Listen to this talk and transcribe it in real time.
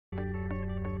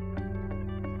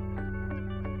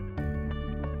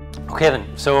Okay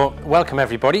then, so welcome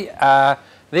everybody.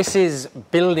 This is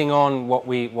building on what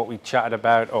we chatted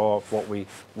about, or what we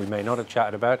may not have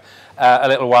chatted about a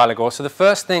little while ago. So the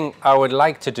first thing I would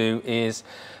like to do is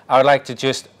I would like to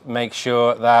just make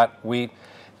sure that we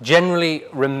generally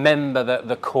remember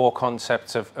the core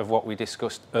concepts of what we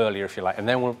discussed earlier, if you like, and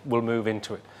then we'll move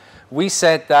into it. We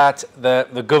said that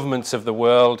the governments of the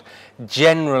world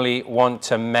generally want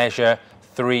to measure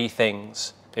three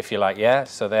things, if you like, yeah?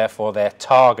 So therefore their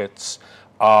targets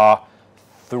are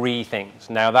three things.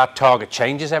 Now that target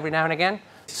changes every now and again.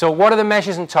 So what are the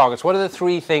measures and targets? What are the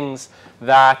three things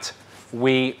that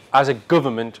we, as a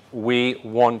government, we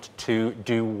want to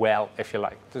do well, if you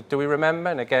like? Do we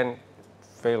remember? And again,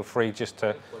 feel free just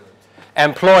to...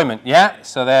 Employment, yeah?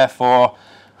 So therefore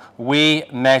we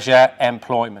measure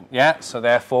employment, yeah? So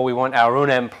therefore we want our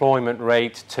unemployment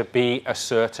rate to be a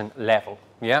certain level,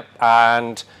 yeah?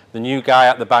 And the new guy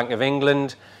at the Bank of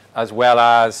England, as well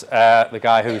as the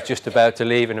guy who's just about to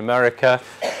leave in America,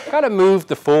 kind of moved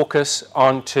the focus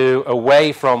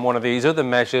away from one of these other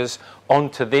measures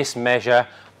onto this measure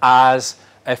as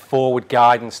a forward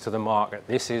guidance to the market.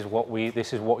 This is what we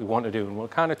want to do, and we'll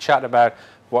kind of chat about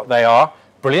what they are.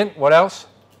 Brilliant. What else?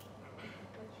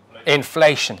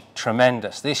 Inflation.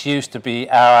 Tremendous. This used to be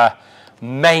our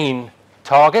main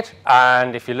target,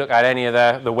 and if you look at any of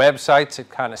the websites, it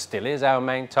kind of still is our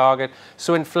main target.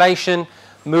 So inflation,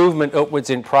 movement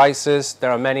upwards in prices. There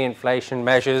are many inflation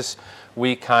measures.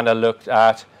 We kind of looked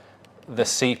at the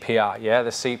CPI, yeah,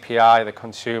 the CPI, the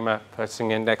Consumer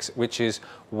Purchasing Index, which is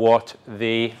what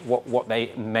they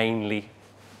mainly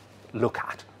look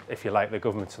at, if you like, the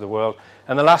governments of the world.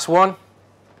 And the last one,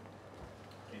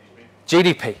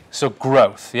 GDP, so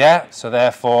growth, yeah? So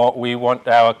therefore we want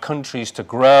our countries to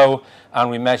grow, and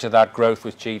we measure that growth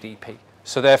with GDP.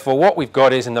 So therefore what we've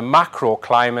got is, in the macro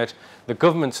climate, the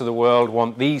governments of the world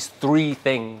want these three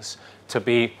things to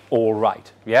be all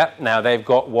right, yeah? Now they've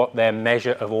got what their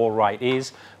measure of all right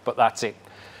is, but that's it.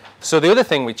 So the other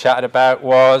thing we chatted about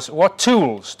was, what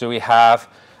tools do we have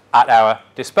at our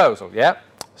disposal, yeah?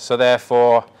 So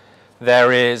therefore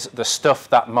there is the stuff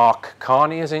that Mark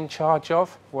Carney is in charge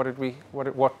of.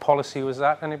 What policy was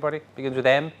that? Anybody? Begins with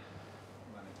M?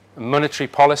 Monetary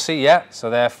policy, yeah. So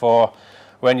therefore,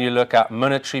 when you look at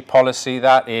monetary policy,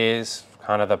 that is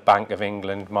kind of the Bank of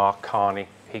England, Mark Carney.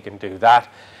 He can do that.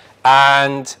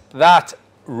 And that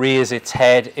rears its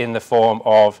head in the form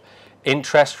of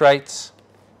interest rates,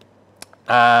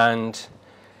 and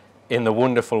in the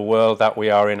wonderful world that we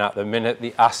are in at the minute,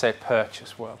 the asset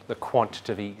purchase world, the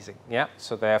quantitative easing, yeah?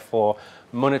 So therefore,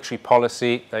 monetary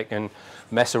policy, they can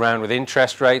mess around with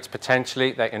interest rates,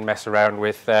 potentially. They can mess around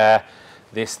with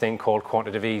this thing called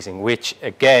quantitative easing, which,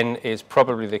 again, is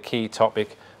probably the key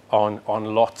topic on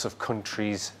lots of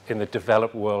countries in the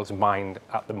developed world's mind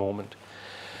at the moment.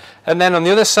 And then on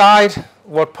the other side,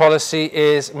 what policy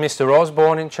is Mr.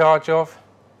 Osborne in charge of?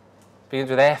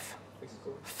 Begins with F.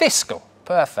 Fiscal.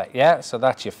 Perfect, yeah, so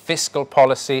that's your fiscal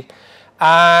policy,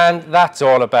 and that's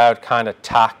all about kind of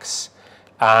tax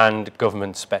and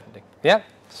government spending, yeah?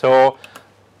 So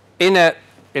in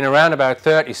around about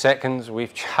 30 seconds,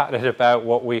 we've chatted about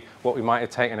what we might have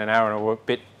taken an hour and a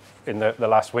bit in the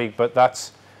last week, but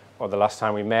that's, or the last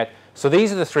time we met. So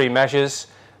these are the three measures.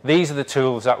 These are the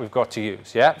tools that we've got to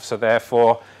use, yeah? So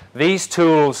therefore, these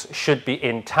tools should be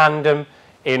in tandem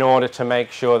in order to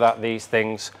make sure that these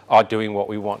things are doing what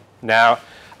we want. Now,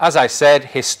 as I said,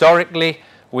 historically,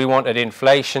 we wanted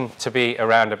inflation to be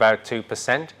around about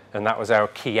 2%, and that was our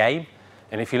key aim.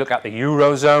 And if you look at the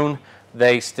Eurozone,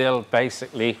 they still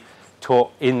basically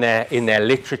taught in their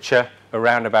literature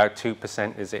around about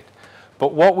 2% is it.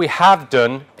 But what we have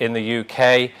done in the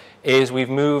UK is we've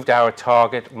moved our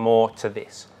target more to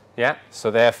this, yeah? So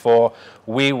therefore,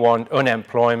 we want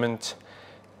unemployment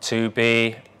to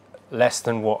be less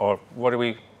than what, or what are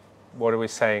we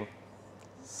saying?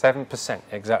 7%,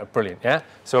 exactly, brilliant, yeah?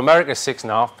 So America's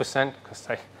 6.5%, because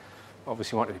they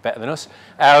obviously want to be better than us.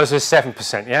 Ours is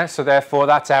 7%, yeah? So therefore,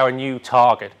 that's our new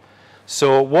target.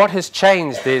 So what has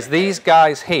changed is these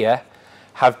guys here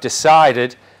have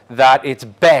decided that it's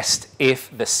best if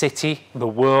the city, the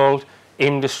world,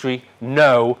 industry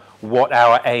know what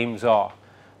our aims are.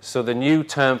 So the new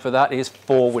term for that is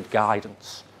forward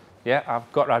guidance. Yeah,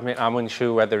 I've got to admit, I'm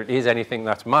unsure whether it is anything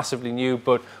that's massively new,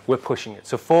 but we're pushing it.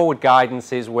 So forward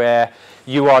guidance is where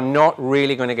you are not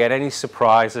really going to get any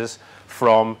surprises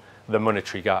from the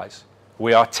monetary guys.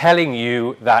 We are telling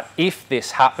you that if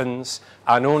this happens,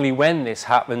 and only when this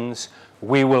happens,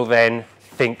 we will then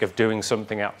think of doing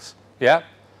something else. Yeah?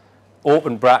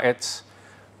 Open brackets,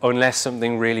 unless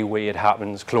something really weird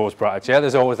happens, close brackets. Yeah,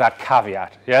 there's always that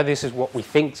caveat. Yeah, this is what we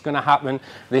think is going to happen.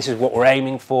 This is what we're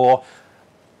aiming for.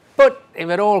 But if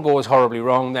it all goes horribly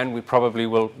wrong, then we probably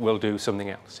will do something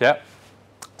else. Yeah.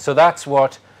 So that's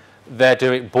what they're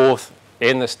doing both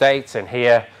in the States and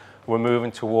here. We're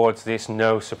moving towards this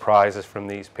no surprises from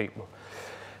these people.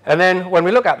 And then when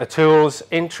we look at the tools,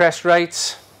 interest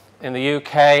rates in the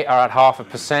UK are at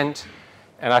 0.5%.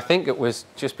 And I think it was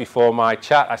just before my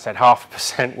chat, I said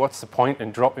 0.5%. What's the point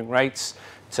in dropping rates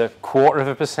to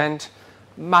 0.25%?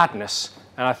 Madness.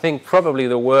 And I think probably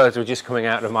the words were just coming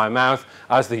out of my mouth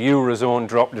as the Eurozone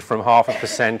dropped it from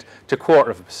 0.5% to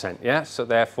 0.25%. Yeah? So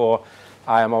therefore,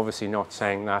 I am obviously not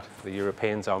saying that the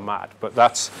Europeans are mad, but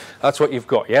that's what you've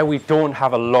got. Yeah? We don't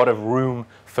have a lot of room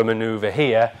for maneuver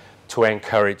here to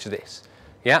encourage this.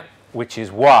 Yeah? Which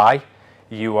is why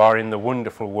you are in the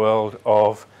wonderful world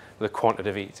of the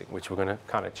quantitative easing, which we're going to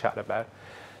kind of chat about.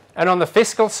 And on the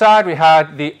fiscal side, we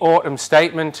had the autumn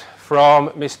statement from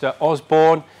Mr.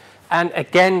 Osborne. And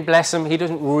again, bless him, he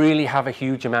doesn't really have a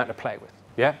huge amount to play with.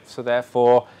 Yeah? So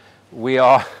therefore, we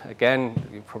are,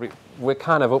 again, we're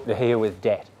kind of up to here with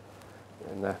debt.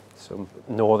 And some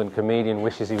northern comedian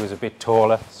wishes he was a bit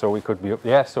taller, so we could be up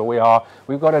there. So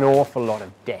we've got an awful lot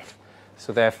of debt.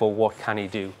 So therefore, what can he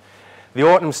do? The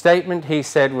autumn statement, he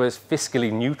said, was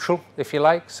fiscally neutral, if you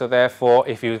like. So therefore,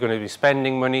 if he was going to be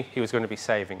spending money, he was going to be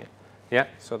saving it. Yeah?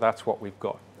 So that's what we've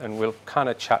got. And we'll kind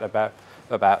of chat about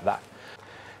that.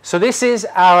 So this is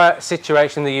our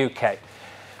situation in the UK.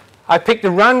 I picked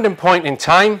a random point in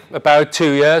time about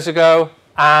 2 years ago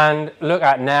and look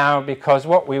at now, because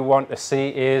what we want to see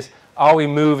is, are we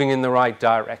moving in the right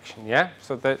direction? Yeah?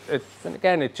 So that and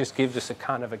again, it just gives us a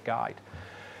kind of a guide.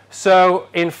 So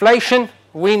inflation,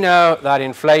 we know that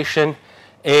inflation,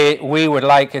 we would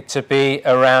like it to be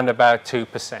around about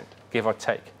 2%, give or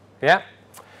take. Yeah?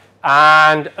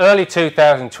 And early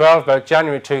 2012, about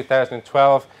January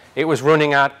 2012, it was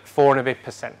running at 4 and a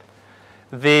bit%.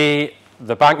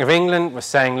 The Bank of England was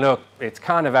saying, look, it's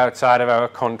kind of outside of our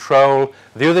control.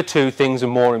 The other two things are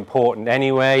more important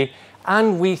anyway,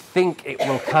 and we think it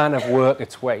will kind of work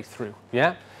its way through.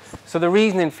 Yeah? So the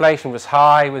reason inflation was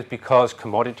high was because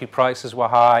commodity prices were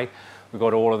high. We've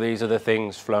got all of these other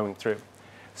things flowing through.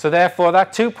 So therefore,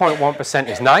 that 2.1%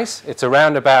 is nice. It's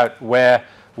around about where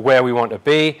we want to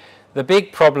be. The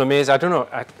big problem is, I don't know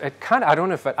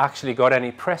if it actually got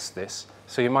any press, this,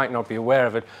 so you might not be aware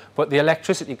of it, but the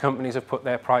electricity companies have put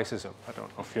their prices up. I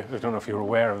don't know if you're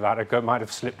aware of that. It might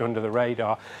have slipped under the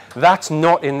radar. That's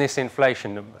not in this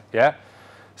inflation number, yeah?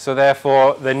 So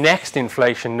therefore, the next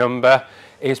inflation number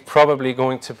is probably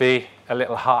going to be a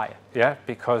little higher, yeah?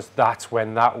 Because that's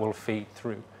when that will feed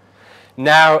through.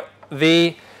 Now,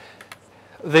 the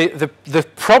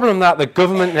problem that the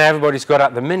government and everybody's got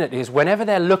at the minute is whenever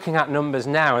they're looking at numbers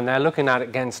now and they're looking at it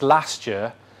against last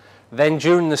year, then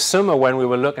during the summer when we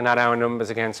were looking at our numbers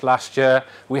against last year,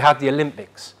 we had the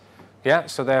Olympics. Yeah,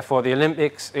 so therefore the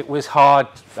Olympics, it was hard,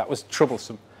 that was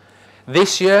troublesome.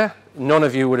 This year, none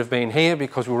of you would have been here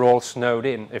because we were all snowed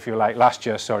in, if you like, last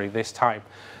year, sorry, this time.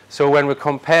 So when we're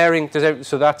comparing,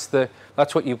 so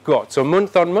that's what you've got. So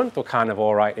month on month, we're kind of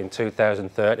all right in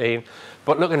 2013.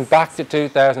 But looking back to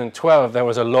 2012, there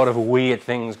was a lot of weird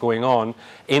things going on,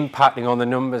 impacting on the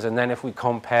numbers. And then if we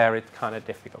compare, it's kind of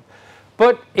difficult.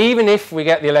 But even if we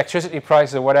get the electricity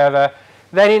prices or whatever,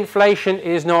 then inflation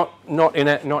is not in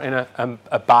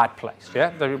a bad place.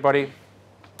 Yeah, everybody.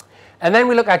 And then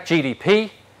we look at GDP.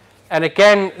 And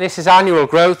again, this is annual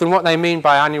growth. And what they mean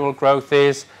by annual growth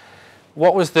is,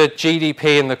 what was the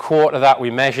GDP in the quarter that we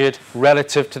measured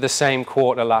relative to the same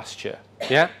quarter last year?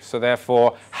 Yeah? So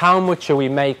therefore, how much are we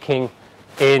making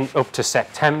up to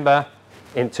September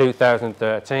in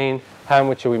 2013? How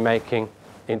much are we making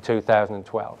in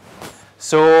 2012?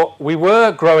 So we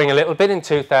were growing a little bit in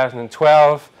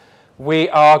 2012. We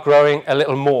are growing a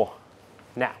little more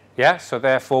now. Yeah? So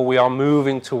therefore, we are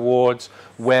moving towards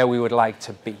where we would like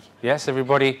to be. Yes,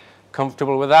 everybody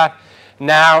comfortable with that?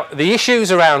 Now, the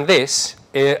issues around this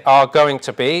are going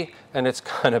to be, and it's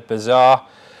kind of bizarre,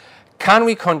 can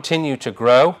we continue to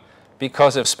grow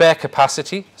because of spare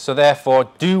capacity? So therefore,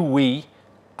 do we,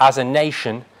 as a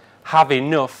nation, have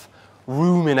enough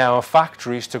room in our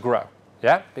factories to grow?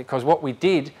 Yeah? Because what we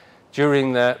did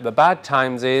during the bad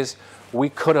times is we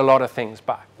cut a lot of things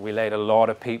back. We laid a lot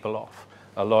of people off.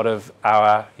 A lot of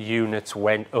our units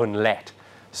went unlet.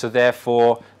 So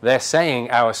therefore, they're saying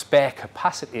our spare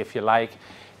capacity, if you like,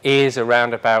 is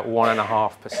around about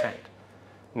 1.5%.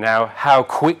 Now, how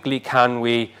quickly can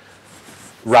we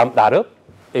ramp that up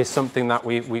is something that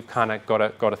we've kind of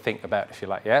got to think about, if you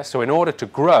like. Yeah. So in order to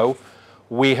grow,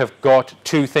 we have got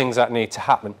two things that need to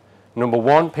happen. Number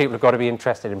one, people have got to be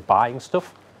interested in buying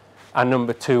stuff. And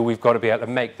number two, we've got to be able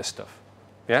to make the stuff.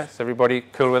 Yeah, is everybody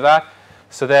cool with that?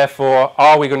 So therefore,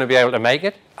 are we going to be able to make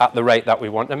it at the rate that we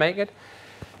want to make it?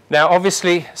 Now,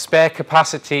 obviously, spare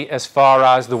capacity as far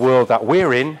as the world that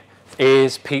we're in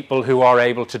is people who are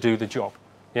able to do the job.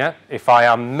 Yeah, if I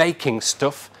am making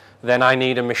stuff, then I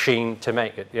need a machine to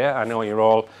make it. Yeah, I know you're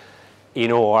all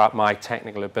in awe at my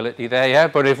technical ability there, yeah,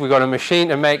 but if we've got a machine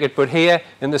to make it, but here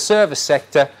in the service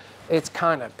sector, it's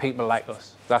kind of people like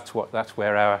us. That's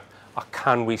where our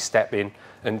can we step in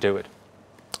and do it.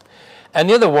 And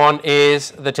the other one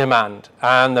is the demand,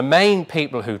 and the main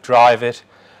people who drive it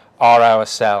are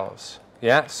ourselves.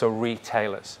 Yeah, so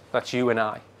retailers, that's you and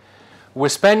I. We're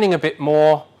spending a bit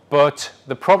more, but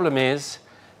the problem is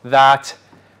that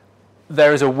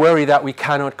there is a worry that we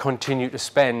cannot continue to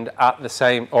spend at the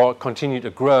same, or continue to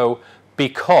grow,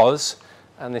 because,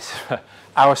 and this,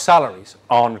 our salaries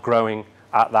aren't growing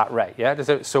at that rate. Yeah,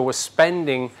 so we're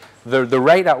spending, the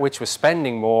rate at which we're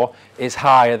spending more is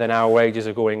higher than our wages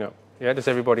are going up. Yeah, does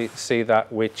everybody see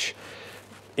that, which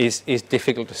is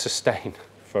difficult to sustain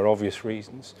for obvious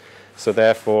reasons. So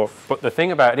therefore, but the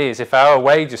thing about it is, if our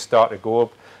wages start to go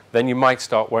up, then you might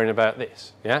start worrying about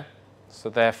this. Yeah. So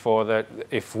therefore, that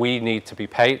if we need to be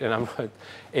paid, and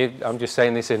I'm just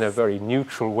saying this in a very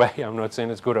neutral way, I'm not saying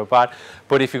it's good or bad,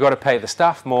 but if you've got to pay the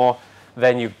staff more,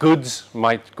 then your goods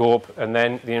might go up, and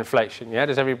then the inflation. Yeah,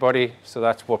 does everybody? So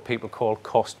that's what people call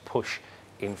cost push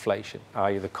inflation,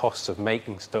 i.e. the costs of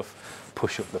making stuff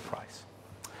push up the price.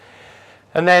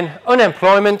 And then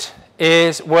unemployment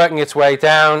is working its way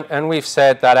down, and we've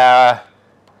said that our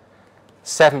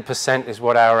 7% is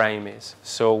what our aim is.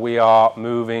 So we are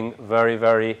moving very,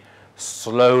 very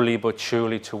slowly but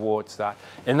surely towards that.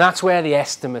 And that's where the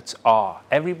estimates are.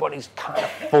 Everybody's kind of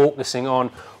focusing on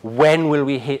when will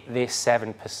we hit this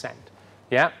 7%.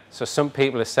 Yeah? So some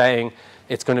people are saying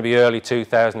it's going to be early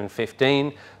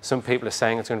 2015. Some people are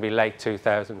saying it's going to be late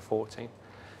 2014.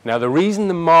 Now, the reason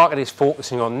the market is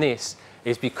focusing on this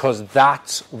is because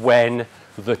that's when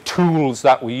the tools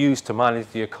that we use to manage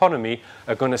the economy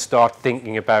are going to start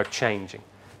thinking about changing.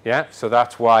 Yeah? So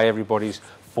that's why everybody's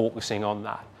focusing on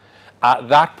that. At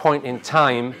that point in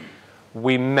time,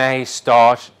 we may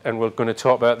start, and we're going to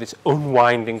talk about this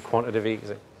unwinding quantitative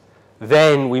easing.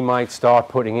 Then we might start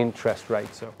putting interest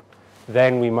rates up.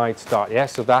 Then we might start, yeah?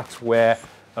 So that's where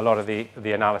a lot of the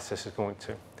analysis is going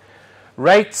to.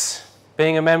 Rates,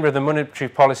 being a member of the Monetary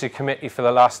Policy Committee for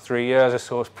the last 3 years or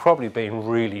so, has probably been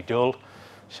really dull.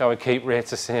 Shall we keep rates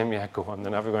the same? Yeah, go on,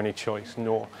 then have we got any choice?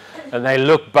 No. And they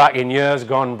look back in years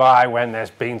gone by when there's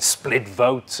been split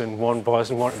votes and one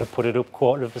person wanted to put it up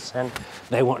 0.25%,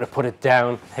 they want to put it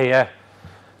down here.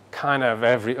 Kind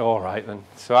of all right then.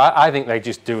 So I think they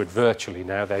just do it virtually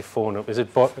now. They phone up.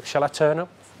 Shall I turn up?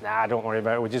 Nah, don't worry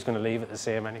about it. We're just going to leave it the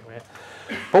same anyway.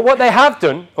 But what they have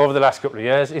done over the last couple of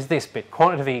years is this bit,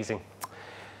 quantitative easing.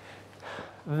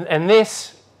 And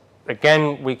this,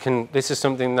 again, this is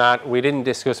something that we didn't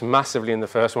discuss massively in the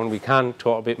first one. We can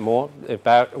talk a bit more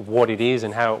about what it is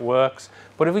and how it works.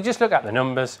 But if we just look at the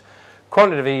numbers,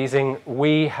 quantitative easing,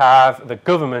 the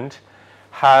government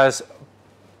has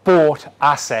bought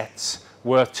assets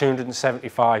worth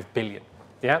 275 billion.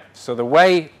 Yeah. So the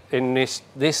way in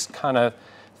this kind of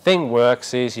thing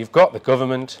works is you've got the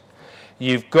government,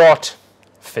 you've got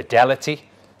Fidelity,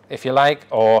 if you like,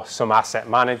 or some asset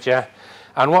manager.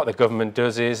 And what the government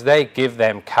does is they give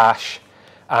them cash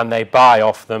and they buy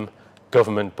off them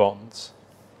government bonds.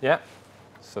 Yeah.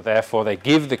 So therefore they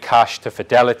give the cash to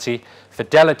Fidelity.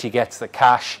 Fidelity gets the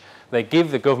cash. They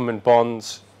give the government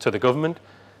bonds to the government.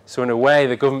 So in a way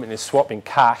the government is swapping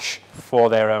cash for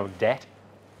their own debt.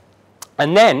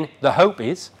 And then the hope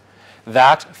is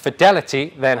that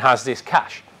Fidelity then has this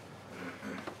cash.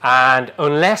 And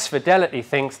unless Fidelity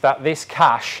thinks that this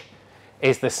cash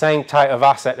is the same type of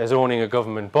asset as owning a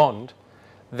government bond,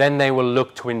 then they will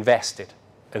look to invest it.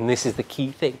 And this is the key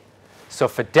thing. So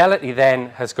Fidelity then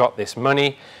has got this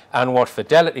money, and what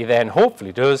Fidelity then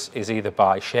hopefully does is either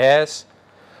buy shares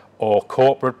or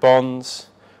corporate bonds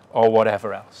or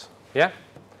whatever else. Yeah?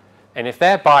 And if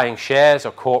they're buying shares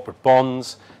or corporate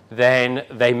bonds, then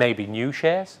they may be new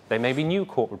shares, they may be new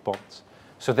corporate bonds.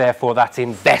 So therefore that's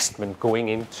investment going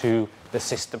into the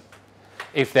system.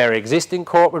 If they're existing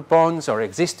corporate bonds or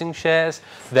existing shares,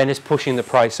 then it's pushing the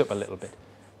price up a little bit.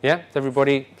 Yeah, does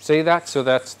everybody see that? So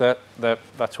that's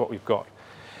what we've got.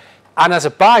 And as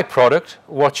a byproduct,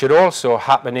 what should also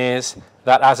happen is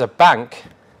that as a bank,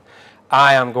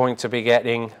 I am going to be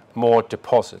getting more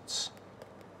deposits.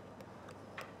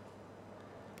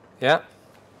 Yeah.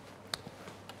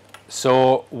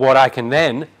 So what I can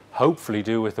then hopefully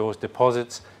do with those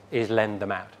deposits is lend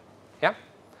them out.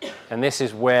 And this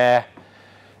is where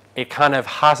it kind of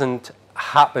hasn't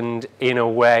happened in a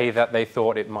way that they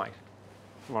thought it might.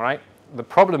 All right? The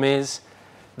problem is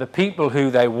the people who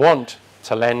they want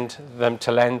to lend them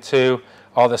to lend to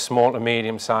are the small to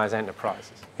medium-sized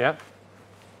enterprises. Yeah?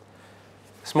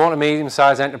 Small to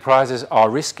medium-sized enterprises are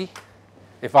risky.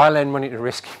 If I lend money to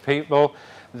risky people,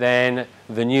 then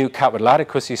the new capital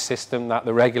adequacy system that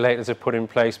the regulators have put in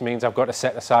place means I've got to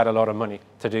set aside a lot of money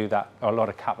to do that, or a lot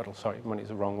of capital, sorry, money is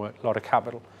the wrong word, a lot of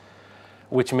capital,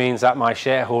 which means that my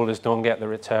shareholders don't get the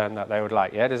return that they would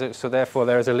like. Yeah? So therefore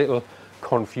there is a little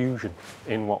confusion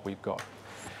in what we've got.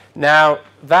 Now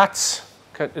that's,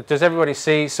 does everybody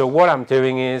see? So what I'm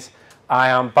doing is I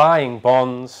am buying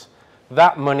bonds.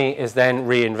 That money is then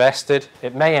reinvested.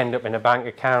 It may end up in a bank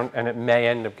account and it may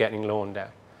end up getting loaned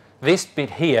out. This bit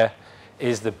here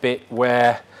is the bit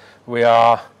where we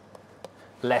are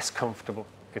less comfortable.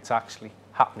 It's actually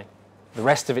happening. The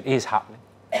rest of it is happening,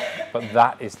 but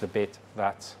that is the bit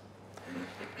that's...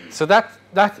 So that,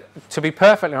 to be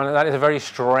perfectly honest, that is a very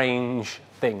strange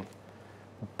thing,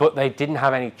 but they didn't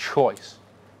have any choice.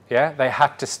 Yeah, they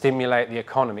had to stimulate the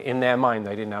economy. In their mind,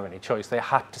 they didn't have any choice. They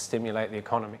had to stimulate the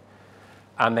economy.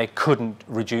 And they couldn't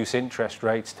reduce interest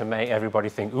rates to make everybody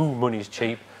think, ooh, money's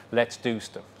cheap, let's do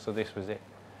stuff. So this was it.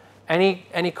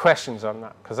 Any questions on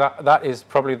that? Because that is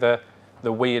probably the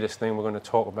weirdest thing we're going to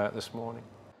talk about this morning.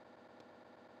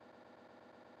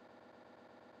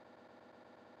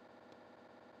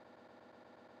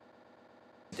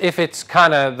 If it's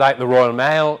kind of like the Royal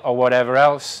Mail or whatever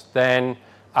else, then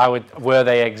were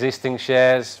they existing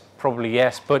shares? Probably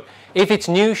yes. But if it's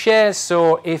new shares,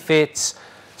 so if it's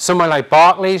someone like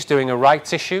Barclays doing a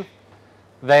rights issue,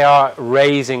 they are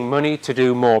raising money to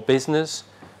do more business.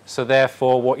 So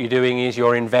therefore, what you're doing is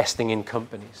you're investing in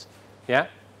companies. Yeah?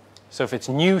 So if it's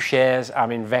new shares,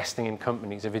 I'm investing in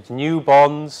companies. If it's new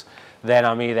bonds, then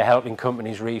I'm either helping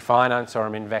companies refinance or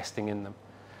I'm investing in them.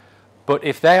 But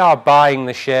if they are buying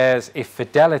the shares, if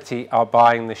Fidelity are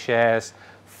buying the shares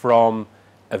from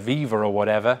Aviva or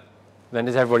whatever, then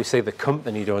does everybody say the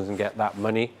company doesn't get that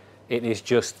money? It is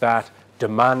just that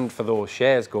demand for those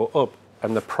shares go up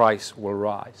and the price will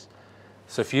rise.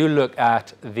 So if you look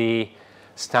at the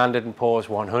Standard & Poor's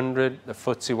 100, the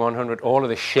FTSE 100, all of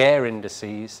the share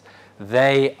indices,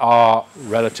 they are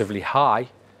relatively high,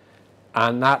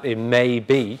 and that it may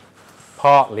be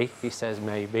partly, he says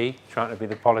maybe, trying to be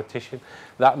the politician,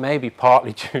 that may be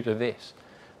partly due to this.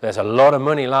 There's a lot of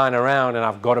money lying around and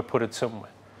I've got to put it somewhere.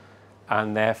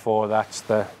 And therefore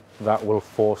that will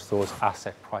force those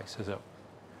asset prices up.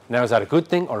 Now, is that a good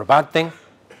thing or a bad thing?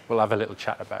 We'll have a little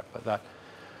chat about that.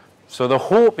 So the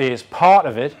hope is part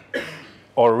of it,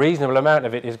 or a reasonable amount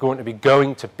of it, is going to be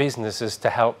going to businesses to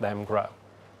help them grow.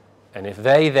 And if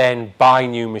they then buy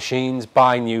new machines,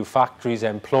 buy new factories,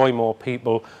 employ more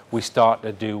people, we start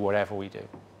to do whatever we do.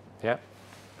 Yeah?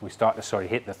 We start to sort of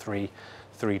hit the three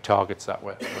targets that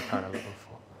we're kind of looking for.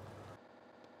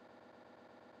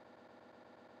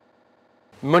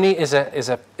 Money is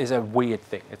a weird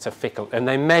thing. It's a fickle, and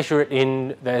they measure it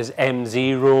in, there's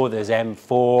M0, there's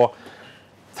M4,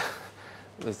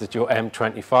 there's the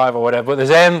M25 or whatever, but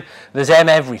there's M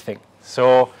everything.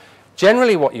 So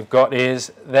generally what you've got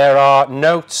is there are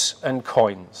notes and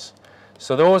coins.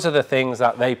 So those are the things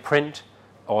that they print,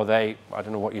 or I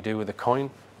don't know what you do with a coin.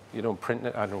 You don't print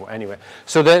it, I don't know, anyway.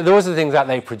 So those are the things that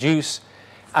they produce.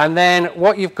 And then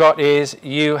what you've got is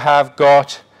you have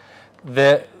got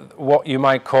what you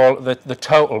might call the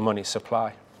total money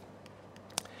supply.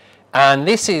 And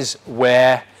this is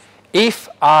where if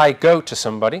I go to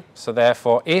somebody, so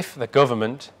therefore if the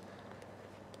government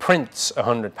prints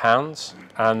 £100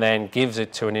 and then gives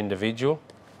it to an individual,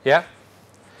 yeah,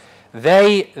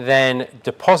 they then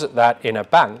deposit that in a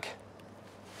bank.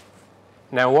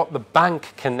 Now what the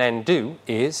bank can then do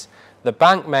is the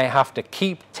bank may have to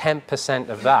keep 10%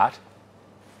 of that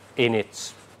in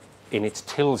its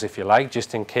tills, if you like,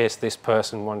 just in case this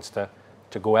person wants to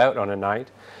go out on a night.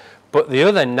 But the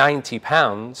other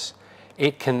 £90,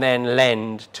 it can then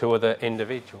lend to other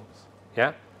individuals.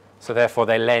 Yeah? So therefore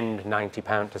they lend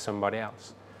 £90 to somebody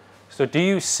else. So do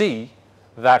you see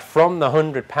that from the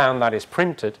 £100 that is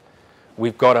printed,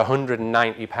 we've got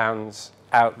 £190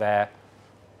 out there,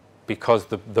 because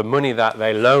the money that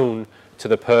they loan to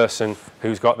the person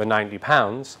who's got the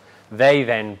 £90, they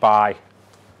then buy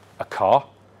a car,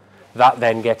 that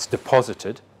then gets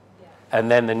deposited,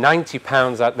 and then the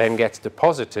 £90 that then gets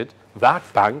deposited, that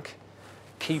bank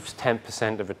keeps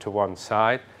 10% of it to one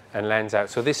side and lends out.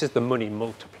 So this is the money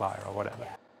multiplier or whatever.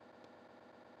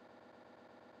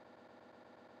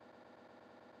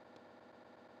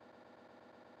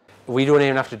 We don't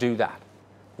even have to do that.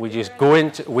 We just go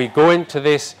into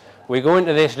this We go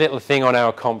into this little thing on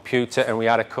our computer and we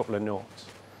add a couple of notes.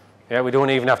 Yeah, we don't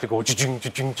even have to go cha-ching,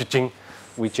 cha-ching, cha-ching.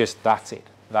 We just, that's it.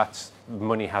 That's,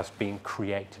 money has been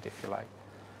created, if you like.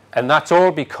 And that's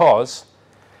all because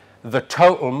the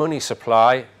total money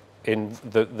supply in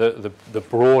the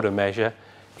broader measure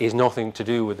is nothing to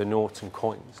do with the notes and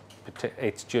coins.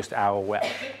 It's just our wealth.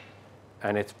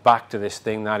 And it's back to this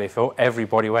thing that if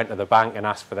everybody went to the bank and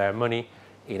asked for their money,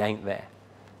 it ain't there.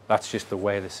 That's just the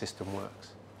way the system works.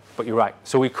 But you're right.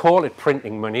 So we call it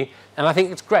printing money, and I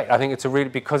think it's great. I think it's a really,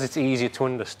 because it's easier to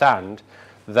understand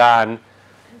than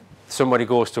somebody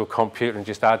goes to a computer and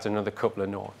just adds another couple of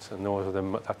notes, and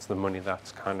that's the money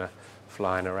that's kind of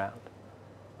flying around.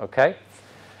 Okay?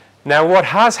 Now, what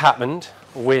has happened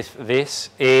with this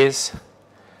is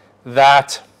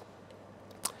that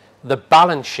the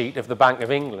balance sheet of the Bank of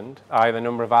England, i.e. the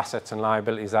number of assets and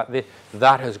liabilities,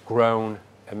 that has grown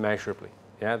immeasurably.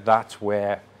 Yeah? That's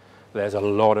where there's a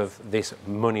lot of this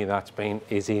money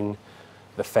is in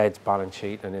the Fed's balance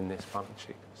sheet and in this balance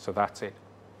sheet. So that's it.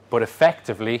 But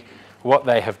effectively, what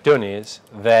they have done is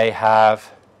they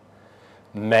have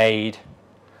made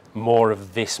more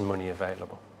of this money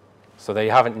available. So they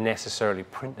haven't necessarily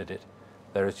printed it.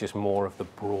 There is just more of the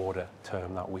broader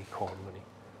term that we call money.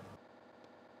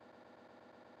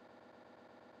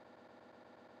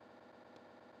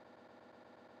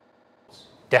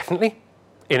 Definitely,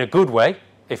 in a good way,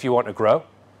 if you want to grow,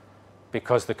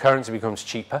 because the currency becomes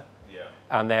cheaper,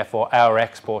 and therefore our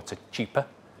exports are cheaper.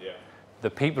 The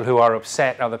people who are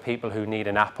upset are the people who need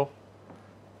an apple,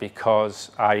 because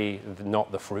i.e.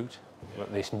 not the fruit,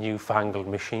 but this newfangled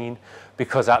machine,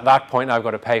 because at that point I've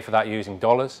got to pay for that using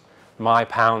dollars. My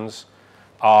pounds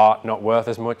are not worth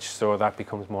as much, so that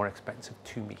becomes more expensive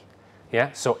to me.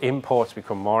 Yeah, so imports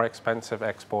become more expensive,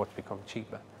 exports become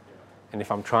cheaper. And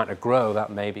if I'm trying to grow,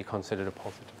 that may be considered a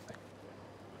positive thing.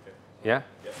 Okay. Yeah?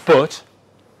 Yep. But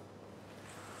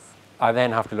I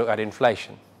then have to look at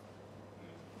inflation,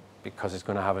 because it's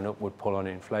going to have an upward pull on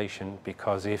inflation,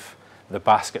 because if the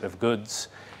basket of goods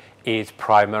is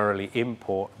primarily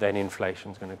import, then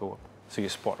inflation is going to go up. So you're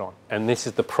spot on. And this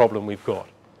is the problem we've got.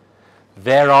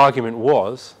 Their argument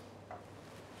was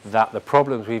that the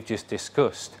problems we've just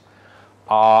discussed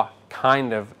are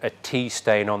kind of a tea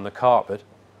stain on the carpet.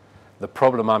 The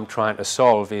problem I'm trying to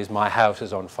solve is my house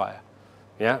is on fire.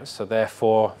 Yeah, so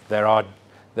therefore there are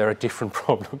different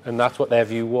problems, and that's what their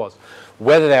view was.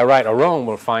 Whether they're right or wrong,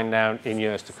 we'll find out in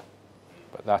years to come.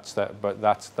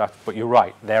 But you're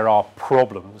right, there are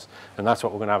problems, and that's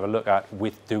what we're going to have a look at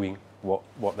with doing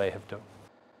what they have done.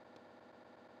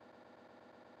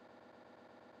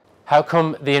 How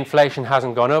come the inflation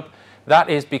hasn't gone up? That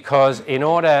is because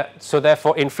so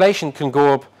therefore inflation can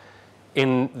go up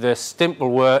in the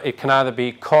simple word, it can either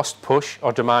be cost push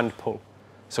or demand pull.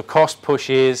 So cost push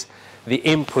is the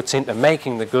inputs into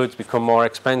making the goods become more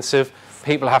expensive.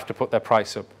 People have to put their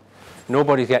price up.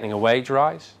 Nobody's getting a wage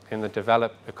rise in the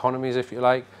developed economies, if you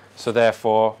like. So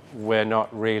therefore, we're not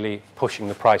really pushing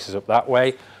the prices up that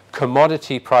way.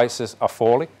 Commodity prices are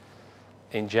falling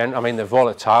in general. I mean, they're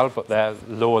volatile, but they're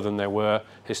lower than they were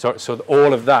historically. So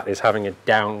all of that is having a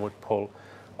downward pull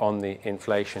on the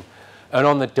inflation. And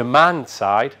on the demand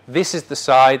side, this is the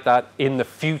side that in the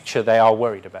future they are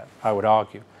worried about, I would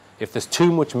argue. If there's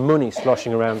too much money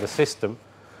sloshing around the system,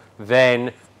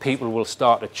 then people will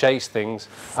start to chase things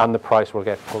and the price will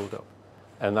get pulled up.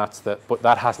 And but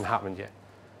that hasn't happened yet.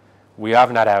 We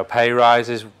haven't had our pay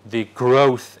rises. The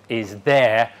growth is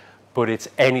there, but it's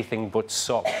anything but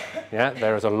soft. Yeah?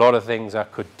 There is a lot of things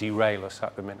that could derail us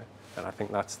at the minute. And I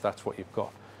think that's what you've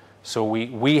got. So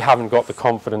we haven't got the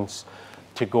confidence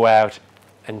to go out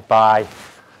and buy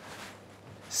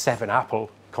 7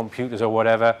 Apple computers or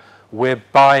whatever. We're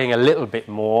buying a little bit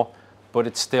more, but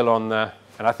it's still on the,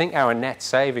 and I think our net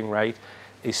saving rate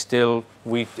is still,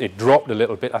 it dropped a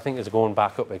little bit. I think it's going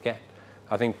back up again.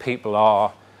 I think people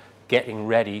are getting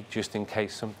ready just in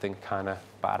case something kind of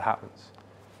bad happens.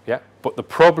 Yeah, but the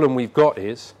problem we've got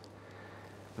is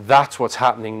that's what's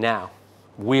happening now.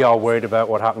 We are worried about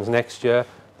what happens next year,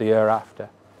 the year after.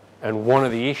 And one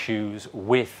of the issues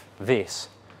with this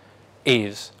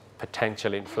is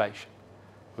potential inflation,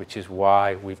 which is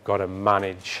why we've got to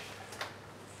manage.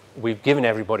 We've given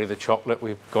everybody the chocolate.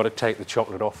 We've got to take the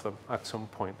chocolate off them at some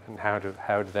point. And how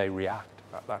do they react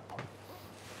at that point?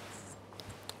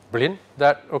 Brilliant.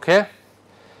 That okay?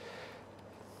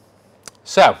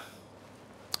 So,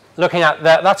 looking at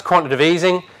that, that's quantitative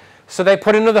easing. So they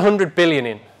put another 100 billion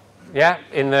in, yeah,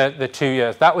 in the 2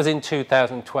 years. That was in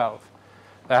 2012.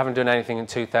 They haven't done anything in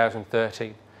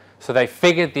 2013. So they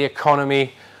figured the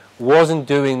economy wasn't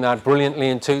doing that brilliantly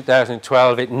in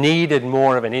 2012. It needed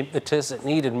more of an impetus. It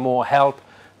needed more help.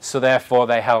 so therefore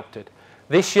they helped it.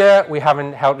 This year we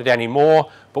haven't helped it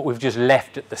anymore, but we've just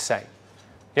left it the same.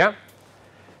 Yeah?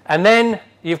 And then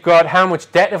you've got how much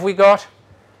debt have we got?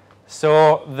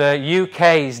 So the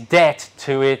UK's debt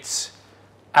to its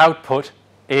output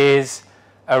is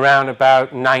around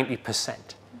about 90%.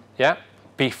 Yeah?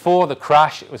 Before the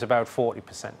crash, it was about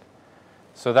 40%.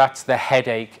 So that's the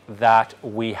headache that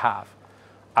we have.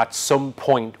 At some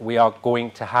point, we are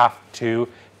going to have to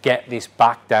get this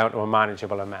back down to a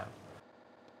manageable amount.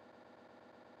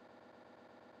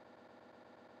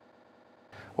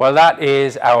 Well, that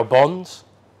is our bonds.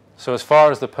 So as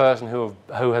far as the person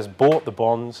who has bought the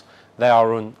bonds, they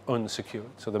are unsecured.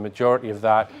 So the majority of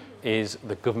that is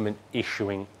the government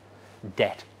issuing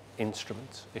debt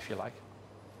instruments, if you like.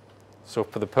 So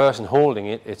for the person holding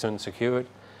it, it's unsecured.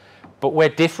 But we're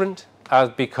different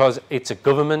because it's a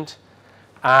government,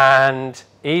 and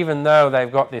even though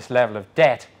they've got this level of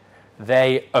debt,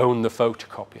 they own the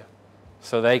photocopier.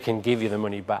 So they can give you the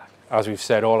money back. As we've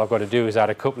said, all I've got to do is add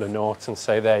a couple of notes and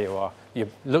say, there you are. You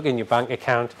look in your bank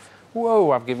account,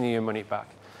 whoa, I've given you your money back.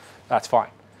 That's fine.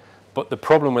 But the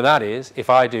problem with that is, if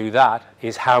I do that,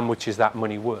 is how much is that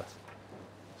money worth?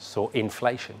 So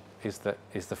inflation is the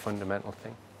fundamental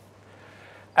thing.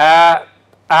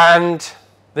 And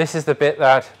this is the bit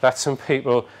that some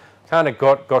people kind of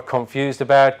got confused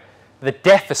about. The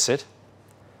deficit,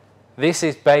 this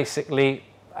is basically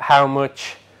how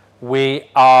much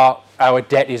our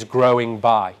debt is growing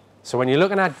by. So when you're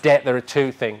looking at debt, there are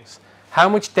two things. How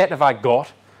much debt have I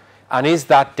got? And is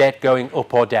that debt going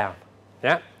up or down?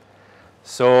 Yeah?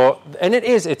 So, and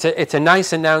it's a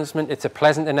nice announcement, it's a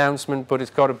pleasant announcement, but it's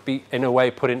got to be, in a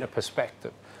way, put into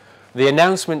perspective. The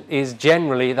announcement is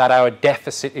generally that our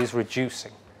deficit is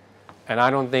reducing. And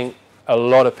I don't think a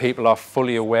lot of people are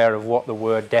fully aware of what the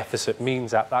word deficit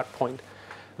means at that point.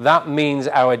 That means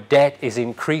our debt is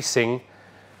increasing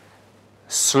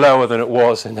slower than it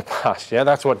was in the past. Yeah,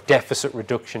 that's what deficit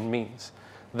reduction means.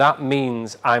 That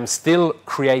means I'm still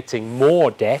creating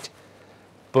more debt,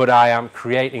 but I am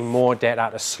creating more debt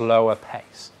at a slower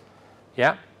pace.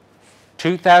 Yeah?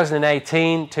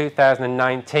 2018,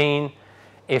 2019,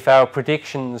 if our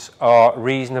predictions are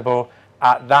reasonable,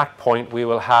 at that point we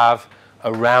will have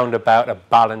around about a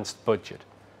balanced budget.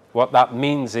 What that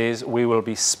means is we will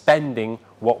be spending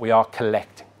what we are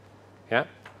collecting. Yeah?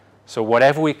 So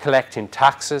whatever we collect in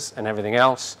taxes and everything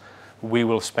else, we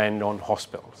will spend on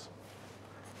hospitals.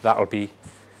 That will be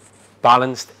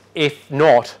balanced. If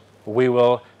not, we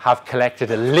will have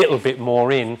collected a little bit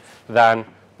more in than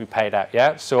we paid out.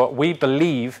 Yeah? So we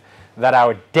believe that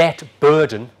our debt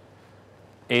burden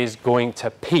is going to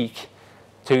peak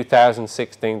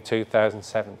 2016,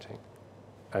 2017.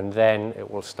 And then it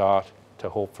will start to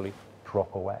hopefully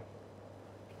drop away.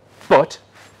 But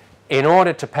in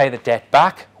order to pay the debt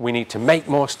back, we need to make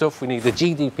more stuff. We need the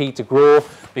GDP to grow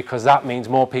because that means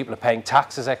more people are paying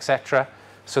taxes, etc.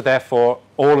 So therefore,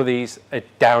 all of these are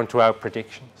down to our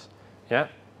predictions. Yeah?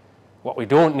 What we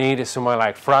don't need is somewhere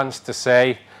like France to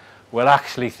say, well,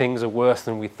 actually, things are worse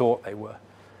than we thought they were.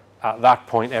 At that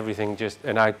point, everything just,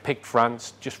 and I picked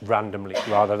France just randomly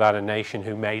rather than a nation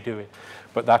who may do it.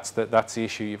 But that's the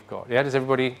issue you've got. Yeah, does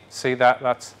everybody see that?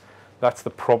 That's the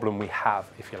problem we have,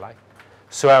 if you like.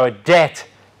 So our debt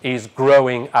is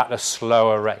growing at a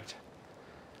slower rate.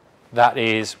 That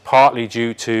is partly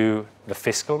due to the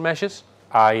fiscal measures,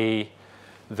 i.e.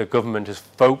 the government is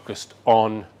focused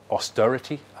on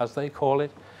austerity, as they call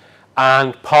it,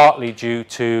 and partly due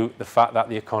to the fact that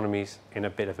the economy's in a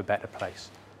bit of a better place.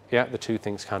 Yeah, the two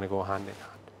things kind of go hand in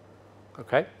hand.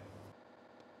 Okay?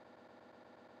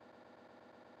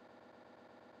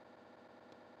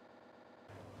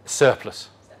 Surplus.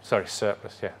 Sorry,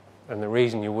 surplus, yeah. And the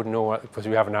reason you wouldn't know what, because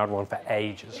we haven't had one for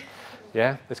ages.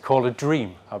 Yeah? It's called a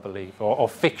dream, I believe, or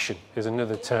fiction is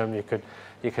another term you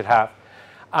could have.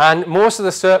 And most of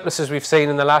the surpluses we've seen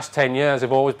in the last 10 years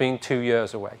have always been 2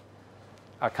 years away.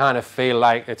 I kind of feel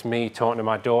like it's me talking to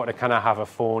my daughter, can I have a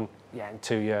phone? Yeah, in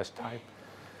 2 years' time.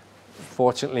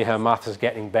 Fortunately, her math is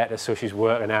getting better, so she's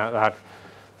working out that.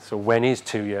 So when is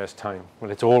 2 years' time? Well,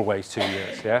 it's always 2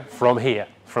 years, yeah? From here.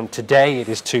 From today, it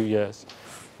is 2 years.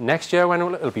 Next year, when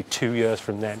will it? It'll be 2 years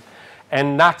from then.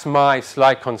 And that's my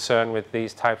slight concern with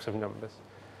these types of numbers.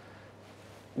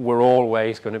 We're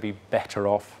always going to be better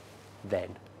off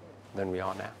then than we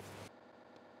are now.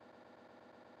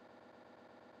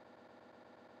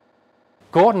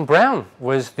 Gordon Brown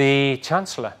was the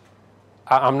Chancellor.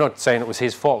 I'm not saying it was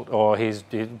his fault or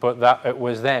but that it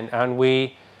was then. And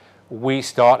we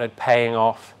started paying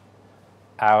off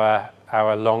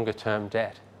our longer-term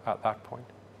debt at that point.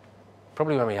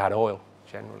 Probably when we had oil,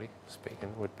 generally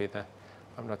speaking, would be the.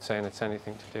 I'm not saying it's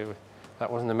anything to do with. That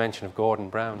wasn't a mention of Gordon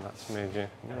Brown. That's made you.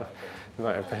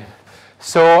 Might have been.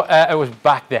 So it was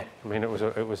back then. I mean, it was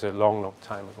a long, long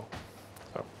time ago.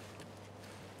 So.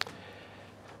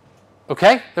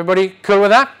 Okay, everybody cool with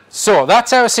that? So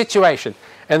that's our situation,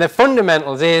 and the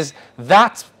fundamentals are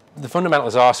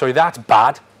that's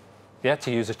bad. Yeah,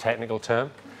 to use a technical term.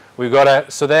 We've got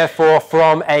to. So therefore,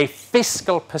 from a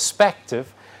fiscal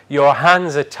perspective, your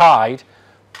hands are tied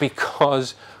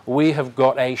because we have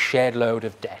got a shed load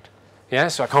of debt. Yeah,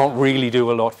 so I can't really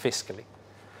do a lot fiscally.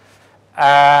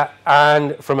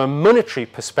 And from a monetary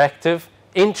perspective,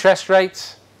 interest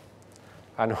rates,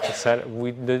 I know I said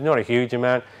there's not a huge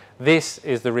amount. This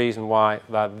is the reason why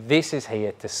that this is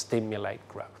here to stimulate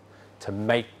growth, to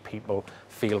make people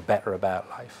feel better about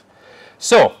life.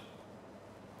 So,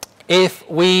 if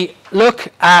we look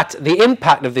at the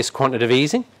impact of this quantitative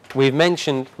easing, we've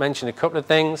mentioned a couple of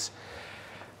things.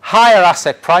 Higher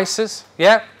asset prices,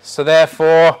 yeah, so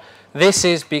therefore this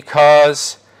is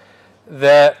because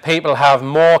the people have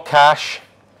more cash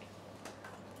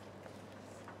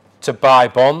to buy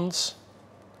bonds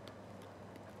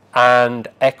and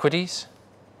equities,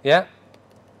 yeah?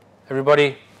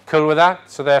 Everybody cool with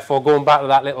that? So therefore, going back to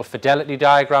that little Fidelity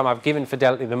diagram, I've given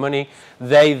Fidelity the money.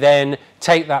 They then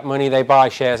take that money, they buy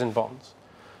shares and bonds.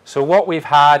 So what we've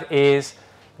had is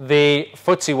the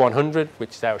FTSE 100,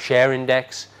 which is our share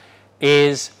index,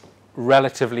 is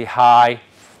relatively high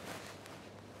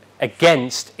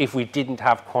against if we didn't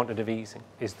have quantitative easing,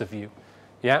 is the view.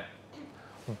 Yeah?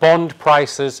 Bond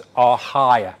prices are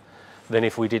higher than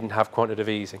if we didn't have quantitative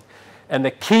easing. And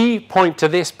the key point to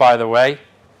this, by the way,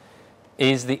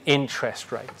 is the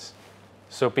interest rates.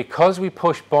 So because we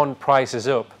push bond prices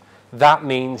up, that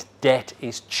means debt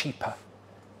is cheaper.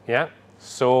 Yeah?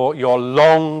 So your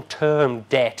long-term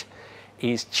debt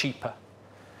is cheaper.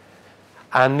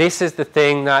 And this is the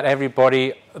thing that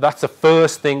that's the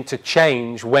first thing to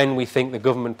change when we think the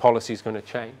government policy is going to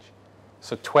change.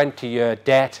 So 20-year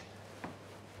debt,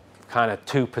 kind of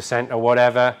 2% or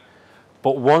whatever.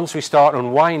 But once we start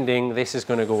unwinding, this is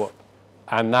going to go up.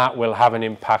 And that will have an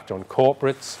impact on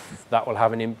corporates. That will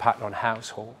have an impact on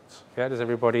households. Yeah, does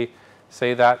everybody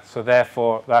see that? So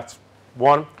therefore, that's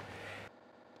one.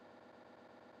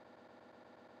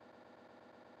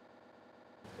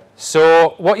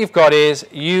 So what you've got is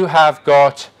you have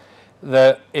got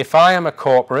if I am a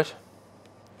corporate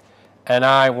and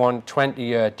I want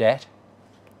 20-year debt,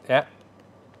 yeah,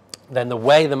 then the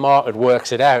way the market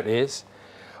works it out is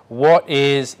what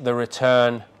is the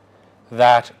return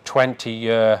that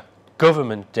 20-year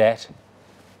government debt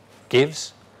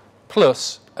gives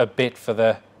plus a bit for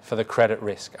the credit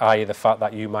risk, i.e. the fact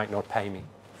that you might not pay me.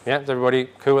 Yeah, is everybody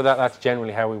cool with that? That's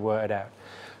generally how we work it out.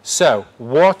 So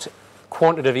what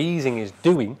quantitative easing is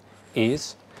doing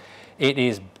is it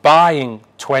is buying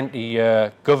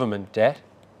 20-year government debt,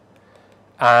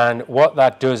 and what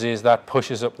that does is that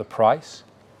pushes up the price.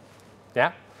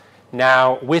 Yeah.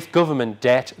 Now with government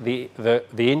debt, the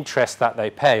interest that they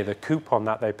pay, the coupon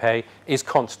that they pay, is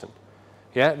constant.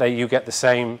 Yeah, you get the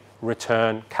same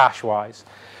return cash-wise.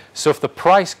 So if the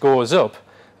price goes up,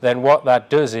 then what that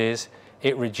does is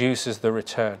it reduces the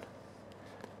return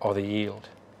or the yield.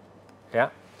 Yeah.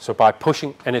 So by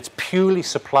pushing, and it's purely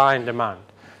supply and demand.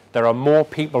 There are more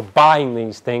people buying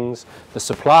these things, the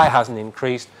supply hasn't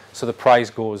increased, so the price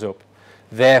goes up.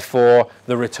 Therefore,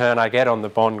 the return I get on the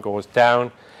bond goes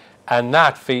down, and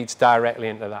that feeds directly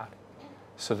into that.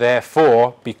 So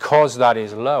therefore, because that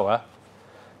is lower,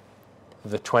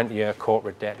 the 20-year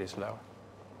corporate debt is lower.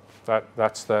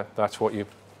 That's what you,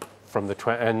 from the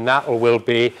 20, and that will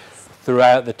be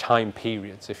throughout the time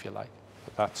periods, if you like.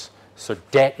 So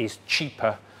debt is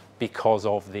cheaper because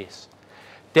of this.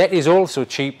 Debt is also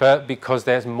cheaper because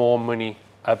there's more money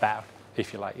about,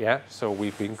 if you like, yeah? So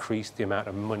we've increased the amount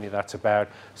of money that's about,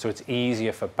 so it's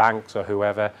easier for banks or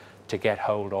whoever to get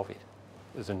hold of it.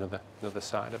 There's another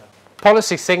side of it.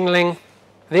 Policy signaling,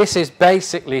 this is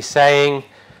basically saying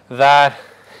that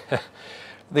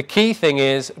the key thing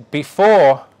is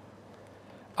before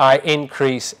I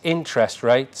increase interest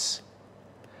rates,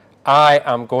 I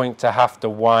am going to have to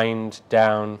wind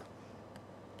down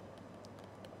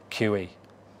QE.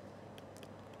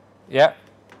 Yeah,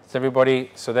 so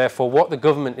everybody, so therefore what the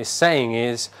government is saying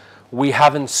is we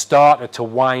haven't started to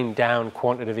wind down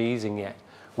quantitative easing yet.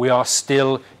 We are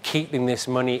still keeping this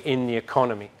money in the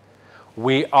economy.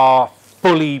 We are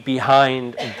fully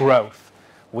behind growth.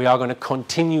 We are going to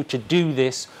continue to do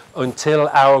this until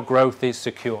our growth is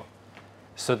secure.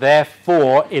 So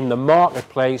therefore, in the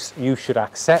marketplace, you should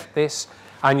accept this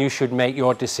and you should make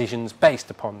your decisions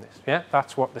based upon this. Yeah,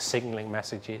 that's what the signaling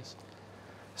message is.